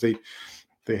upon, because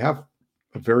they have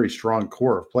a very strong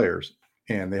core of players,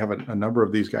 and they have a number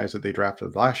of these guys that they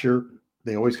drafted last year.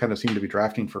 They always kind of seem to be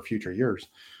drafting for future years.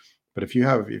 But if you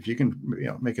can, you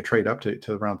know, make a trade up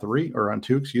to round 3 or round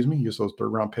 2, use those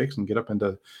 3rd round picks and get up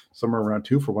into somewhere around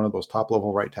 2 for one of those top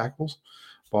level right tackles,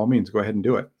 by all means, go ahead and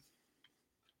do it.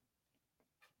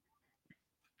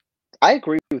 I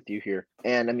agree with you here.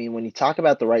 And I mean, when you talk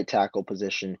about the right tackle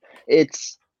position,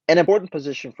 it's an important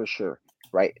position for sure,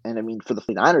 right? And I mean, for the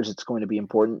 49ers, it's going to be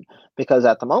important because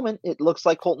at the moment, it looks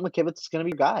like Colton McKivitz is going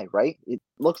to be your guy, right? It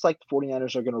looks like the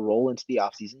 49ers are going to roll into the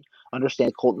offseason,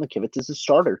 understand Colton McKivitz is a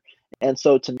starter. And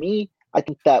so to me, I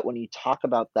think that when you talk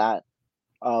about that,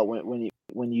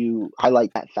 when you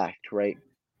highlight that fact, right?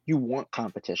 You want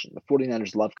competition. The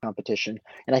 49ers love competition.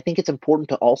 And I think it's important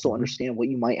to also Mhm. understand what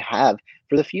you might have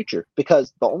for the future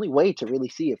because the only way to really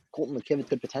see if Colton McKivitz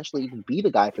could potentially even be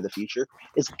the guy for the future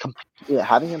is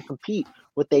having him compete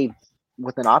with a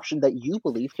with an option that you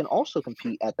believe can also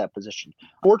compete at that position.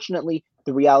 Fortunately,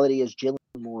 the reality is Jalen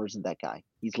Moore isn't that guy.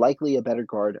 He's likely a better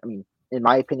guard. I mean, in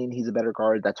my opinion, he's a better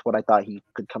guard. That's what I thought he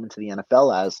could come into the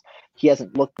NFL as. He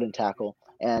hasn't looked in tackle.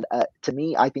 And to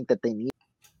me, I think that they need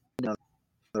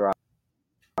another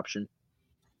option.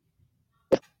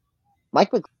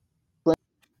 Mike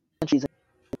McGlinchey isn't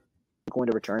going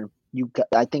to return.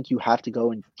 I think you have to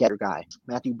go and get your guys.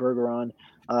 Matthew Bergeron,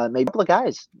 maybe a couple of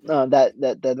guys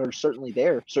that are certainly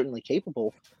there, certainly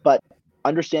capable, but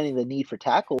understanding the need for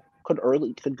tackle could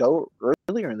go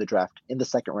earlier in the draft, in the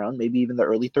second round, maybe even the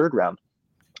early third round.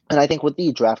 And I think with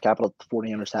the draft capital the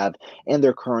 49ers have and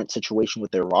their current situation with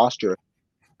their roster,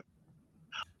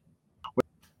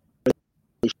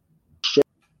 they should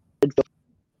feel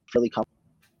fairly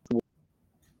comfortable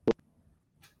with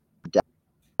the depth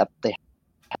they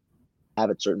have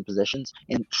at certain positions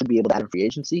and should be able to have in free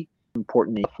agency.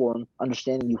 Important for them,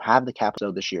 understanding you have the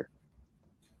capital this year.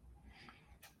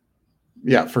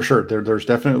 Yeah, for sure. There's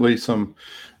definitely some,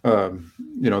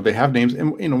 they have names,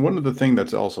 and one of the things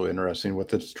that's also interesting with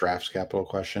this drafts capital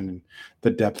question and the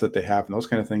depth that they have and those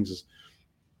kind of things is,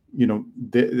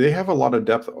 they have a lot of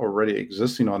depth already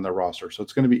existing on their roster. So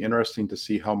it's going to be interesting to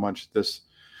see how much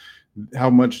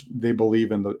they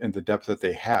believe in the depth that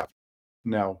they have.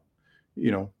 Now,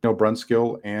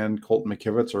 Brunskill and Colton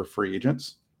McKivitz are free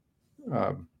agents.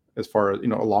 As far as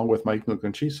along with Mike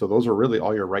McGlinchey. So those are really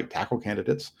all your right tackle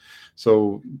candidates.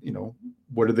 So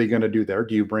what are they going to do there?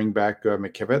 Do you bring back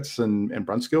McKivitz and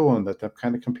Brunskill and let them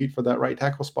kind of compete for that right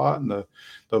tackle spot, and the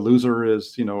loser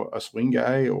is a swing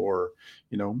guy, or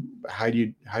how are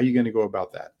you going to go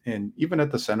about that? And even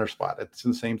at the center spot, it's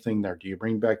the same thing there. Do you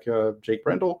bring back Jake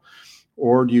Brendel,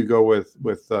 or do you go with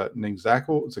Nick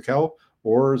Zakel?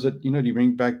 Or is it, do you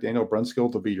bring back Daniel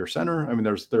Brunskill to be your center? I mean,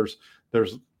 there's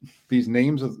these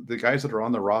names of the guys that are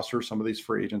on the roster, some of these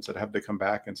free agents that have to come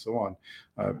back and so on.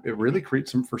 It really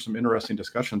creates some interesting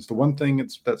discussions. The one thing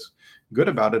that's good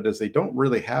about it is they don't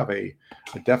really have a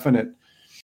definite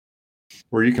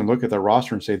where you can look at the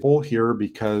roster and say, "Oh, here,"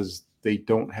 because they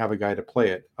don't have a guy to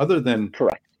play it other than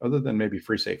maybe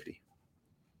free safety.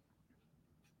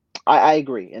 I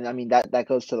agree. And I mean, that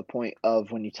goes to the point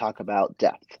of when you talk about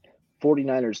depth.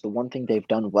 49ers, the one thing they've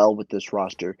done well with this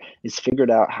roster is figured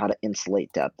out how to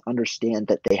insulate depth, understand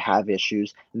that they have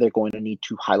issues, and they're going to need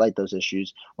to highlight those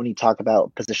issues. When you talk about a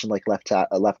position like left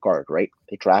guard, right?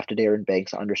 They drafted Aaron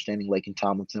Banks, understanding Laken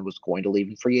Tomlinson was going to leave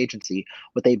in free agency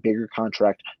with a bigger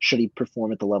contract should he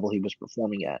perform at the level he was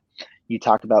performing at. You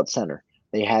talk about center.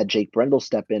 They had Jake Brendel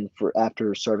step in for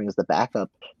after serving as the backup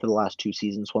for the last two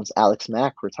seasons once Alex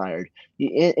Mack retired.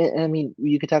 I mean,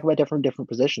 you could talk about different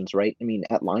positions, right? I mean,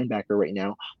 at linebacker right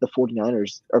now, the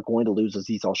 49ers are going to lose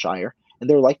Azeez Al-Shire, and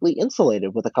they're likely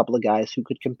insulated with a couple of guys who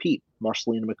could compete.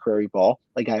 Marcelino McCrary-Ball,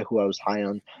 a guy who I was high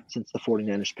on since the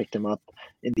 49ers picked him up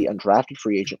in the undrafted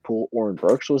free agent pool. Oren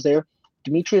Burks was there.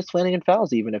 Demetrius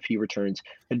Flanagan-Fowles, even if he returns,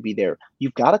 could be there.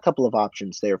 You've got a couple of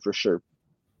options there for sure.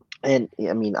 And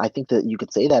I mean, I think that you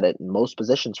could say that at most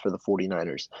positions for the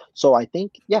 49ers. So I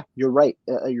think, yeah, you're right.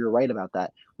 You're right about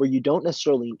that, where you don't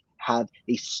necessarily have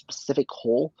a specific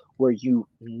hole where you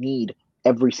need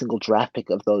every single draft pick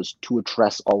of those to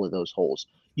address all of those holes.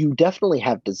 You definitely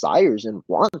have desires and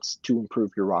wants to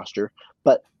improve your roster,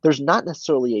 but there's not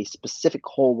necessarily a specific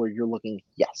hole where you're looking,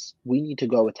 yes, we need to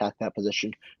go attack that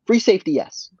position. Free safety,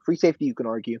 yes. Free safety, you can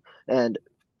argue. And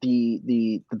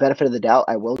the benefit of the doubt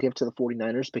I will give to the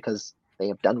 49ers because they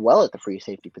have done well at the free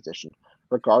safety position,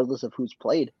 regardless of who's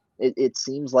played. It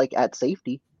seems like at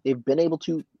safety, they've been able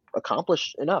to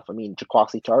accomplish enough. I mean,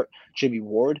 Jaquaxi Tart, Jimmy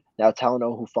Ward, now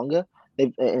Talanoa Hufanga,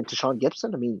 and Tashawn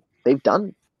Gibson. I mean, they've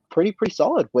done pretty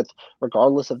solid with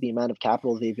regardless of the amount of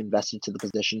capital they've invested to the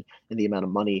position and the amount of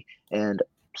money. And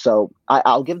so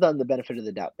I'll give them the benefit of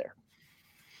the doubt there.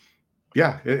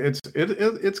 Yeah, it's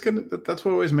gonna. That's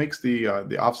what always makes the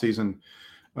off season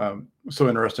so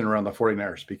interesting around the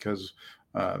 49ers, because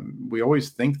We always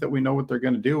think that we know what they're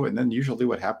going to do, and then usually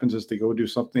what happens is they go do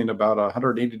something about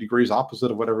 180 degrees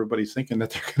opposite of what everybody's thinking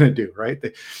that they're going to do. Right?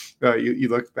 You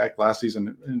look back last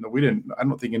season, and I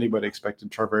don't think anybody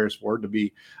expected Charvarius Ward to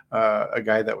be a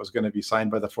guy that was going to be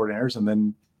signed by the 49ers, and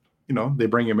then they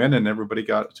bring him in, and everybody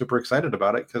got super excited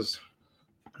about it because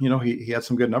he had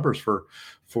some good numbers for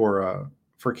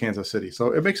Kansas City.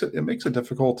 So it makes it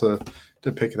difficult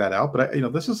to pick that out. But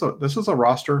this is a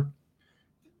roster.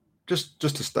 Just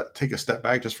to take a step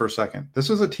back just for a second. This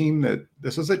is a team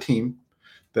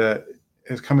that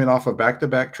is coming off of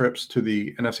back-to-back trips to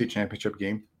the NFC Championship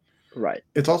game. Right.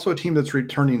 It's also a team that's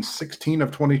returning 16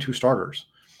 of 22 starters.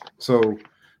 So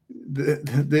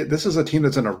this is a team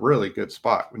that's in a really good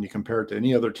spot when you compare it to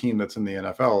any other team that's in the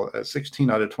NFL. At 16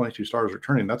 out of 22 starters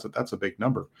returning, that's a big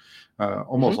number.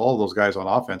 Almost all of those guys on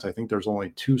offense. I think there's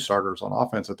only 2 starters on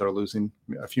offense that they're losing.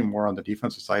 A few more on the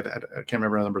defensive side. I can't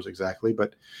remember the numbers exactly,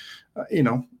 but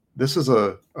this is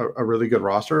a really good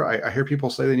roster. I hear people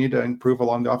say they need to improve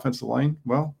along the offensive line.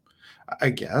 Well, I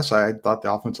guess I thought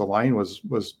the offensive line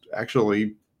was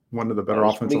actually one of the better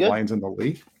offensive lines in the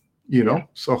league.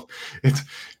 So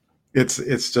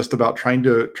it's just about trying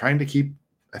to keep.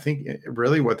 I think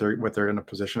really what they're in a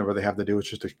position where they have to do is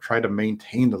just to try to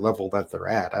maintain the level that they're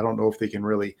at. I don't know if they can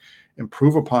really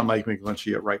improve upon Mike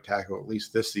McGlinchey at right tackle, at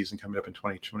least this season coming up in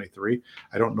 2023.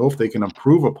 I don't know if they can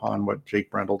improve upon what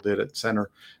Jake Brendel did at center,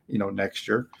 next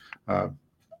year. I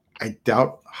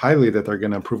doubt highly that they're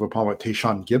going to improve upon what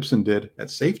Tayshaun Gibson did at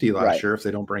safety last year if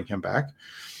they don't bring him back.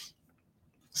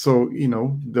 So,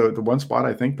 the one spot,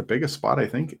 I think, the biggest spot, I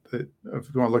think, that if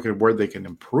you want to look at where they can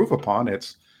improve upon,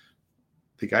 it's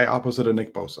the guy opposite of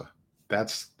Nick Bosa.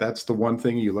 That's the one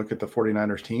thing you look at the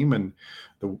 49ers team, and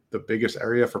the biggest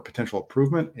area for potential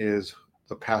improvement is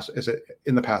the pass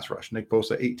rush. Nick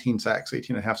Bosa, 18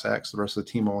 and a half sacks. The rest of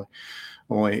the team only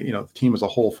the team as a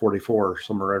whole 44,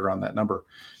 somewhere right around that number.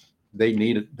 They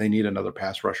need another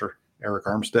pass rusher. Eric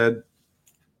Armstead,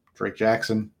 Drake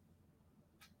Jackson.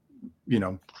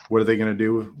 What are they going to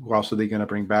do? Who else are they going to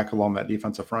bring back along that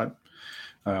defensive front?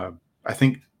 I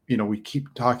think, we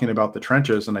keep talking about the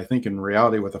trenches, and I think in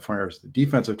reality with the 49ers, the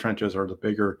defensive trenches are the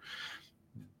bigger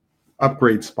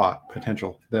upgrade spot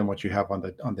potential than what you have on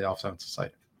the offensive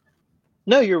side.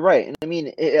 No, you're right. And I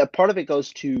mean, part of it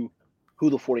goes to who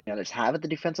the 49ers have at the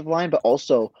defensive line, but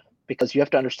also because you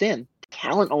have to understand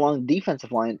talent along the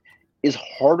defensive line is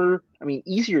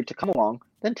easier to come along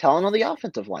than talent on the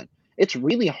offensive line. It's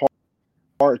really hard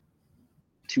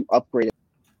to upgrade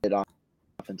it on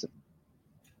offensive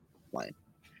line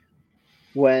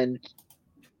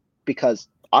because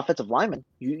offensive linemen,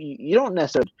 you don't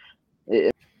necessarily.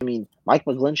 Mike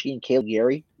McGlinchey and Caleb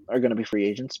Gary are going to be free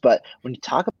agents, but when you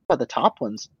talk about the top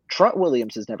ones, Trent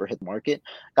Williams has never hit the market.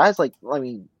 Guys I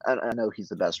know he's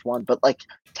the best one, but like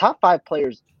top 5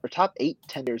 players or top 8,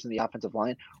 10 players in the offensive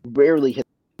line rarely hit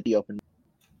the open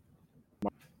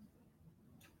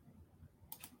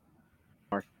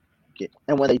market,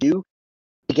 and when they do,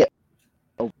 they get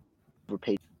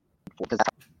overpaid for because that's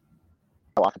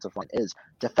how offensive line is.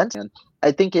 Defensive,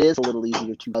 I think it is a little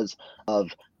easier because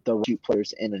of the cute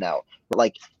players in and out. But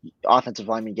like offensive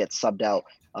linemen get subbed out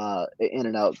in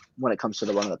and out when it comes to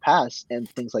the run of the pass and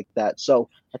things like that. So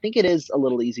I think it is a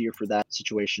little easier for that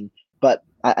situation. But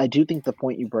I do think the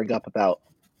point you bring up about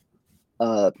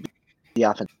the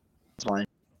offensive line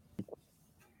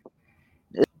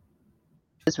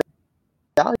is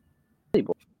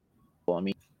valuable. I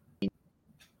mean,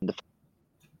 the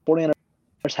 49ers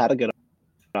had a good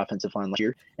offensive line last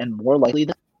year, and more likely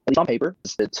than at least on paper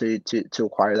to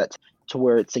acquire that to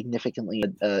where it significantly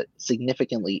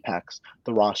impacts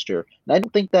the roster. And I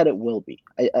don't think that it will be.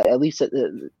 At least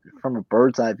from a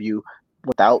bird's eye view,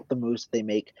 without the moves they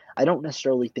make, I don't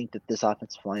necessarily think that this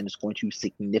offensive line is going to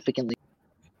significantly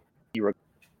regress.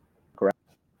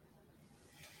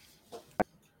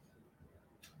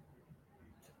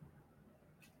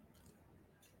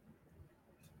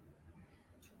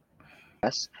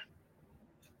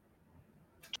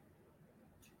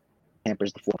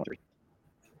 Hampers the 4.3.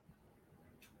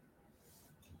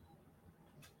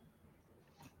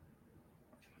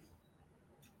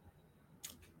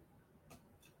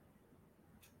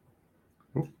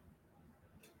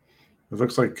 It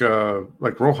looks like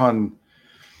Rohan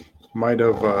might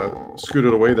have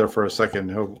scooted away there for a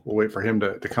second. We'll wait for him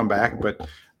to come back, but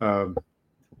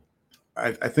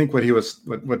I think what he was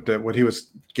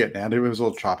getting at, it was a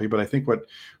little choppy, but I think what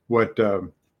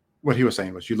he was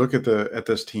saying was, you look at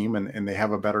this team and they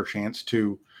have a better chance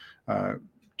to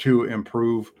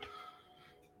improve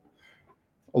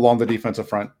along the defensive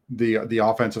front. The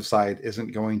offensive side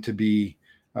isn't going to be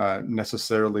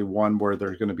necessarily one where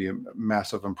there's going to be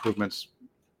massive improvements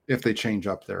if they change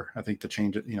up there. I think to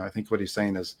change it, I think what he's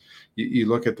saying is you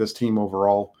look at this team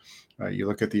overall, you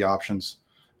look at the options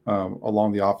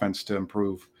along the offense to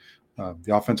improve.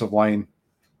 The offensive line,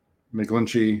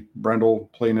 McGlinchey, Brendel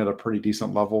playing at a pretty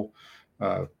decent level.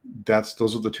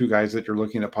 Those are the two guys that you're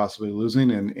looking at possibly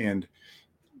losing. And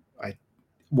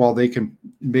while they can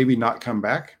maybe not come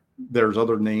back, there's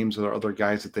other names or other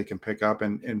guys that they can pick up,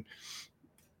 and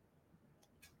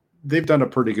they've done a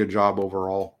pretty good job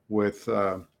overall with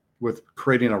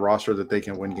creating a roster that they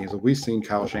can win games. We've seen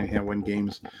Kyle Shanahan win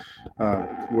games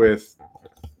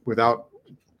without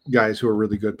guys who are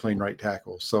really good playing right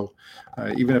tackle. So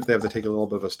even if they have to take a little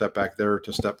bit of a step back there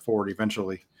to step forward,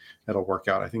 eventually it'll work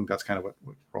out. I think that's kind of what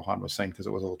Rohan was saying, because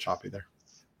it was a little choppy there.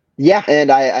 Yeah,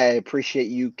 and I appreciate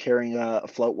you carrying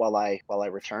afloat while I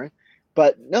return.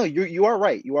 But no, you are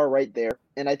right. You are right there,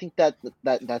 and I think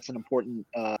that's an important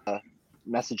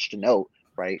message to note,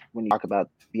 right? When you talk about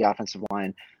the offensive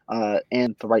line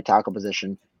and the right tackle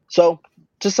position. So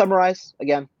to summarize,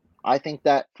 again, I think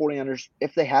that 49ers,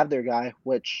 if they have their guy,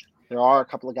 which there are a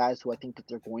couple of guys who I think that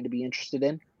they're going to be interested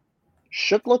in,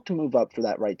 should look to move up for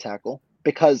that right tackle,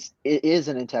 because it is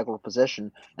an integral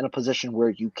position and a position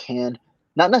where you can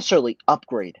not necessarily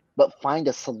upgrade, but find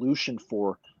a solution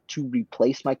to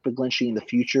replace Mike McGlinchey in the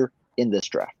future in this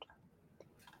draft.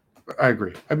 I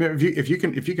agree. I mean, if you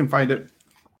can find it,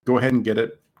 go ahead and get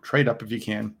it. Trade up if you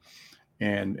can,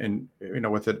 and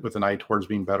with an eye towards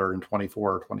being better in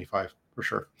 24 or 25 for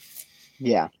sure.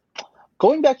 Yeah.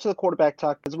 Going back to the quarterback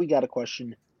talk, because we got a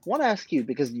question. I want to ask you,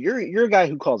 because you're a guy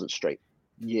who calls it straight.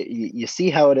 You see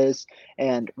how it is,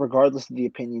 and regardless of the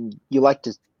opinion, you're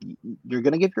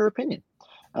going to give your opinion.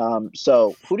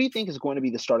 So who do you think is going to be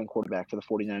the starting quarterback for the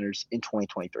 49ers in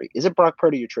 2023? Is it Brock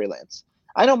Purdy or Trey Lance?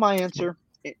 I know my answer.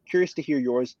 Curious to hear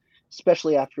yours,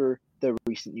 especially after the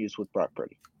recent news with Brock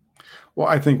Purdy. Well,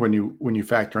 I think when you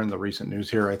factor in the recent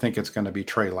news here, I think it's going to be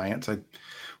Trey Lance.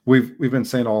 We've been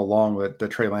saying all along that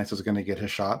Trey Lance is going to get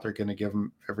his shot. They're going to give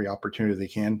him every opportunity they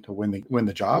can to win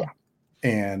the job. Yeah.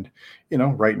 And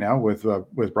right now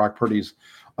with Brock Purdy's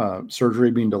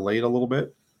surgery being delayed a little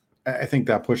bit, I think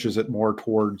that pushes it more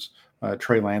towards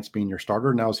Trey Lance being your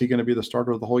starter. Now, is he going to be the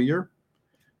starter of the whole year?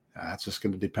 That's just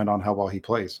going to depend on how well he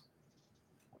plays.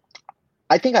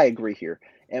 I think I agree here.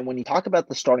 And when you talk about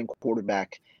the starting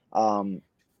quarterback,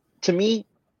 to me,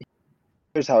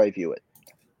 here's how I view it.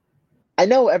 I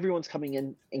know everyone's coming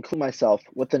in, including myself,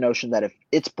 with the notion that if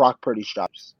it's Brock Purdy's job,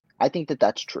 I think that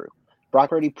that's true. Brock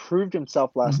Purdy proved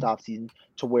himself last offseason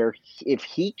to where if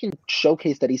he can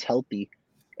showcase that he's healthy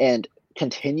and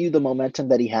continue the momentum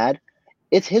that he had,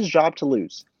 it's his job to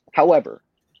lose. However,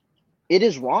 it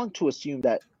is wrong to assume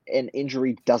that an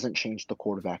injury doesn't change the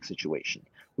quarterback situation.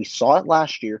 We saw it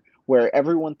last year where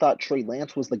everyone thought Trey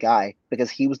Lance was the guy because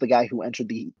he was the guy who entered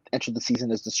the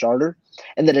season as the starter,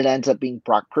 and then it ends up being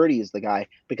Brock Purdy as the guy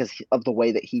because of the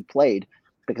way that he played,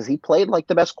 because he played like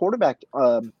the best quarterback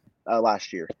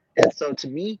last year. And so to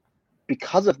me,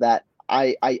 because of that,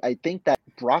 I think that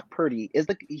Brock Purdy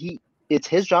it's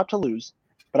his job to lose,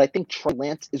 but I think Trey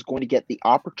Lance is going to get the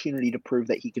opportunity to prove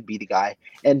that he could be the guy.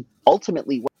 And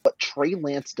ultimately, what Trey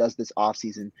Lance does this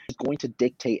offseason is going to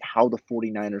dictate how the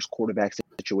 49ers quarterback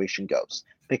situation goes.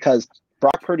 Because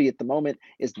Brock Purdy at the moment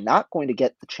is not going to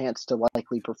get the chance to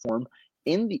likely perform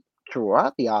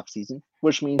throughout the offseason,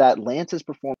 which means that Lance's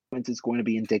performance is going to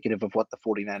be indicative of what the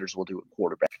 49ers will do at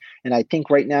quarterback. And I think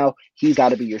right now he's got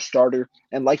to be your starter.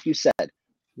 And like you said,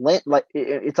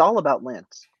 it's all about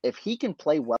Lance. If he can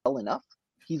play well enough,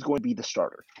 he's going to be the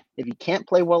starter. If he can't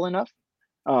play well enough,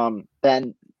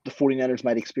 then the 49ers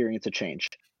might experience a change.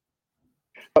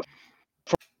 But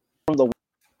from the way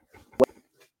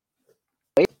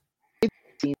we've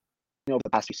seen over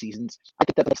the past few seasons, I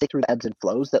think that they stay through the ebbs and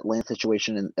flows that Lance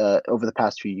situation over the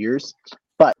past few years.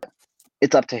 But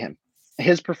it's up to him.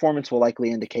 His performance will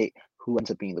likely indicate who ends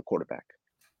up being the quarterback.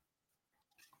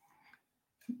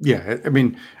 Yeah, I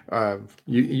mean,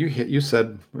 you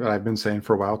said what I've been saying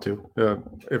for a while too.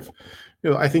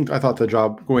 I thought the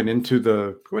job going into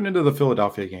the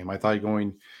Philadelphia game, I thought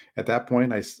going at that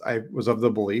point, I was of the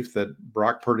belief that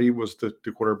Brock Purdy was the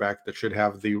quarterback that should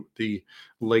have the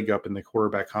leg up in the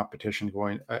quarterback competition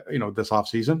going, this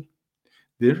offseason.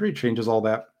 The injury changes all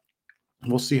that.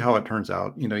 We'll see how it turns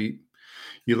out.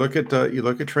 You look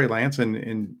at Trey Lance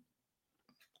and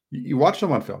you watch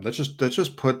them on film. Let's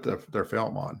just put their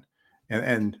film on,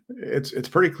 and it's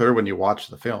pretty clear when you watch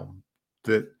the film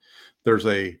that there's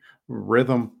a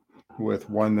rhythm with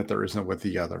one that there isn't with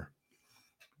the other.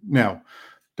 Now,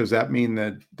 does that mean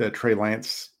that Trey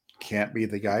Lance can't be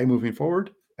the guy moving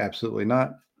forward? Absolutely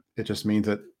not. It just means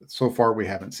that so far we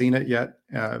haven't seen it yet.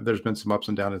 There's been some ups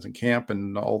and downs in camp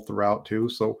and all throughout too.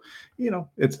 So,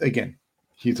 it's again,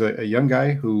 he's a young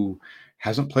guy who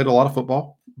hasn't played a lot of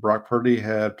football. Brock Purdy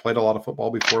had played a lot of football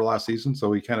before last season,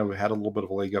 so he kind of had a little bit of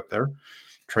a leg up there.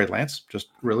 Trey Lance just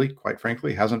really, quite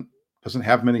frankly, doesn't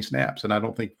have many snaps, and I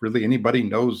don't think really anybody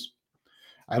knows.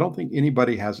 I don't think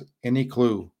anybody has any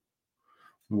clue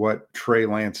what Trey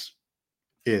Lance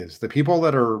is. The people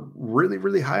that are really,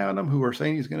 really high on him, who are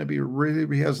saying he's going to be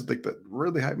really, he has like the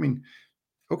really high. I mean,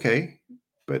 okay,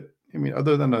 but I mean,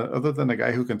 other than a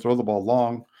guy who can throw the ball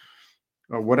long,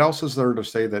 what else is there to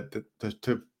say that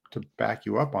to back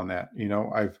you up on that?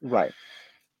 Right.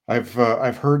 I've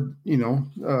heard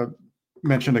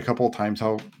mentioned a couple of times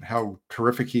how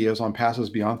terrific he is on passes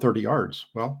beyond 30 yards.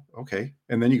 Well, okay,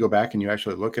 and then you go back and you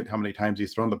actually look at how many times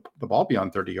he's thrown the ball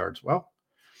beyond 30 yards. Well,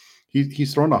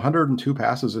 he's thrown 102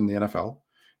 passes in the NFL,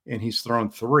 and he's thrown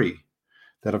 3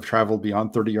 that have traveled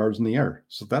beyond 30 yards in the air.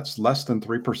 So that's less than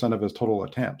 3% of his total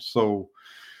attempts. So,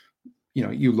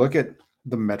 you look at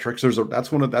the metrics.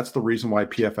 That's the reason why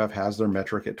PFF has their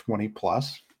metric at 20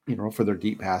 plus, for their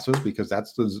deep passes, because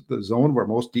that's the zone where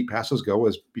most deep passes go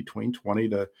is between 20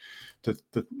 to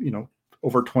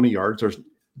over 20 yards. There's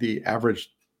the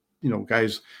average,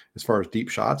 guys, as far as deep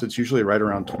shots, it's usually right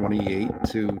around 28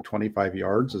 to 25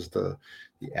 yards is the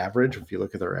average. If you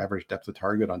look at their average depth of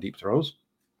target on deep throws.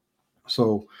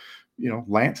 So,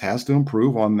 Lance has to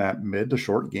improve on that mid to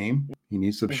short game. He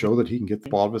needs to show that he can get the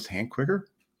ball out of his hand quicker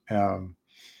and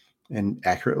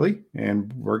accurately.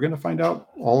 And we're going to find out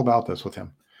all about this with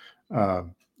him. I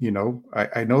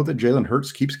know that Jalen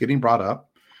Hurts keeps getting brought up.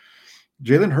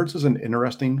 Jalen Hurts is an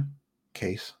interesting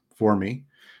case for me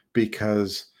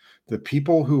because the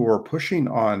people who are pushing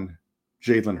on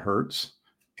Jalen Hurts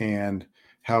and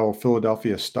how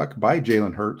Philadelphia stuck by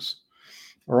Jalen Hurts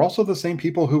are also the same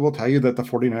people who will tell you that the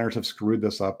 49ers have screwed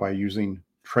this up by using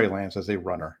Trey Lance as a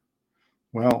runner.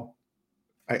 Well,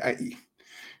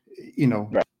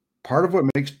 Right. part of what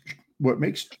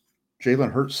makes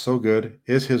Jalen Hurts so good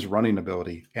is his running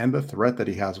ability and the threat that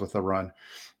he has with the run.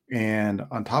 And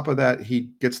on top of that,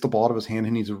 he gets the ball out of his hand,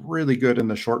 and he's really good in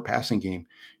the short passing game.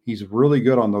 He's really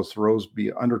good on those throws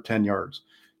be under 10 yards.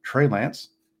 Trey Lance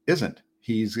isn't.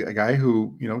 He's a guy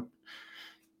who,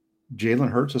 Jalen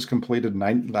Hurts has completed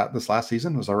this last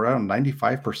season was around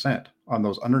 95% on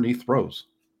those underneath throws.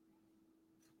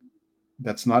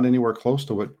 That's not anywhere close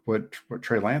to what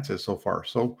Trey Lance is so far.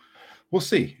 So we'll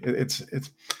see. It's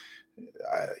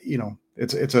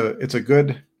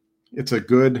a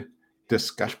good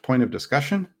point of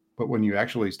discussion, but when you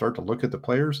actually start to look at the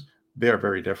players, they are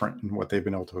very different in what they've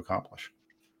been able to accomplish.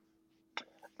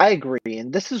 I agree,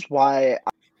 and this is why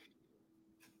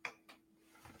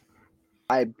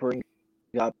I bring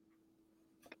up.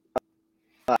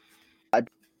 I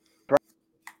brought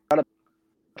up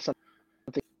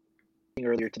something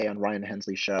earlier today on Ryan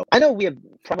Hensley's show. I know we have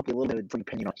probably a little bit of different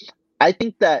opinion on it. I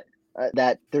think that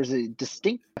there's a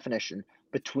distinct definition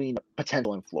between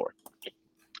potential and floor,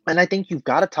 and I think you've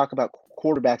got to talk about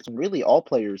quarterbacks and really all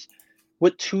players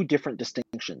with 2 different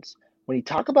distinctions. When you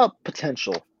talk about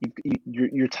potential,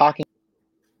 you're talking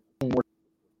more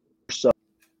so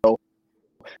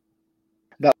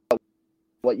about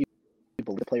what you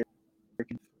believe the player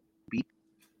can be,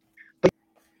 but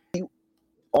you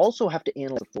also have to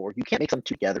analyze the floor. You can't mix them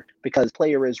together because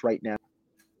player is right now.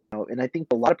 And I think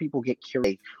a lot of people get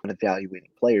carried when evaluating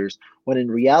players, when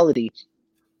in reality,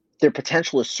 their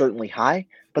potential is certainly high,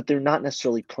 but they're not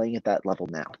necessarily playing at that level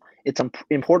now. It's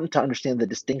important to understand the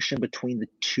distinction between the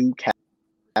 2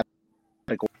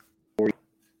 categories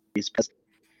because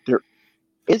there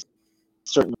is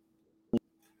certainly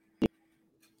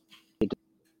a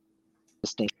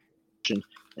distinction.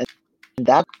 And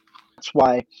that's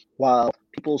why, while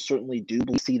people certainly do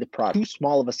see the product, too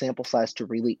small of a sample size to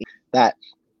really that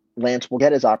Lance will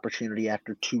get his opportunity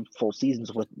after 2 full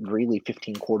seasons with really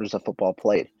 15 quarters of football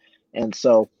played. And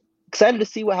so excited to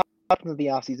see what happens in the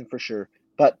offseason for sure,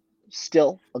 but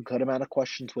still a good amount of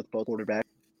questions with both quarterbacks.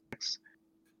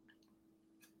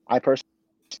 I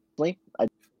personally, I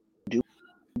do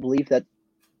believe that,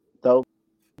 though,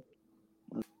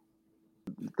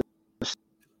 the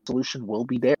solution will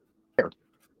be there.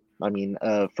 I mean,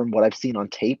 from what I've seen on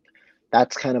tape,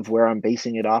 that's kind of where I'm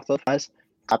basing it off of, as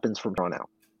happens from here on out.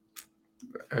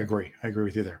 I agree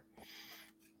with you there.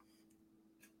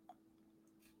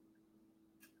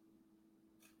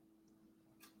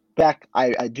 Beck,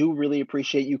 I do really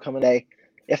appreciate you coming today.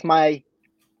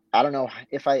 I don't know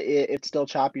if it's still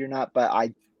choppy or not, but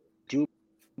I do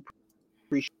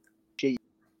appreciate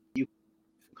you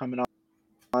coming on.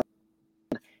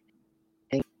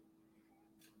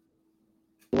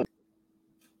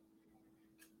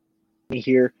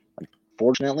 here.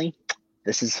 Unfortunately,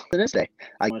 this is this day.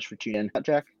 I much for tuning in,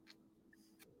 Jack.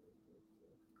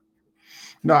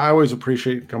 No, I always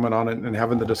appreciate coming on and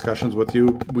having the discussions with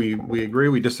you. We agree,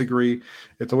 we disagree.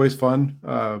 It's always fun,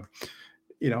 and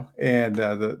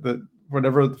the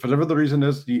whatever the reason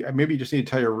is, maybe you just need to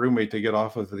tell your roommate to get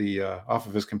off of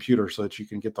his computer so that you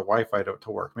can get the Wi-Fi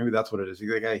to work. Maybe that's what it is.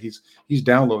 He's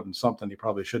downloading something he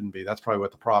probably shouldn't be. That's probably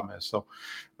what the problem is. So,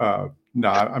 no,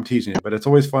 I'm teasing you, but it's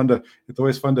always fun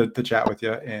to chat with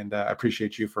you, and I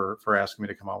appreciate you for asking me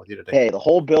to come on with you today. Hey, the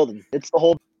whole building. It's the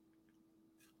whole.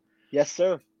 Yes,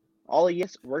 sir. All of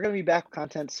yes, we're gonna be back with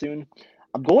content soon.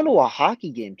 I'm going to a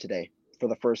hockey game today for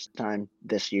the first time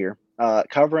this year,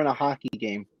 covering a hockey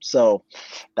game. So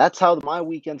that's how my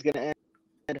weekend's gonna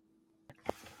end.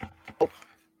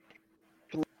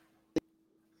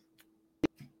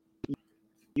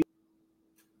 You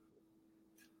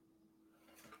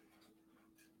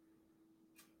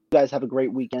guys have a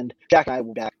great weekend. Jack and I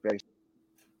will be back very soon.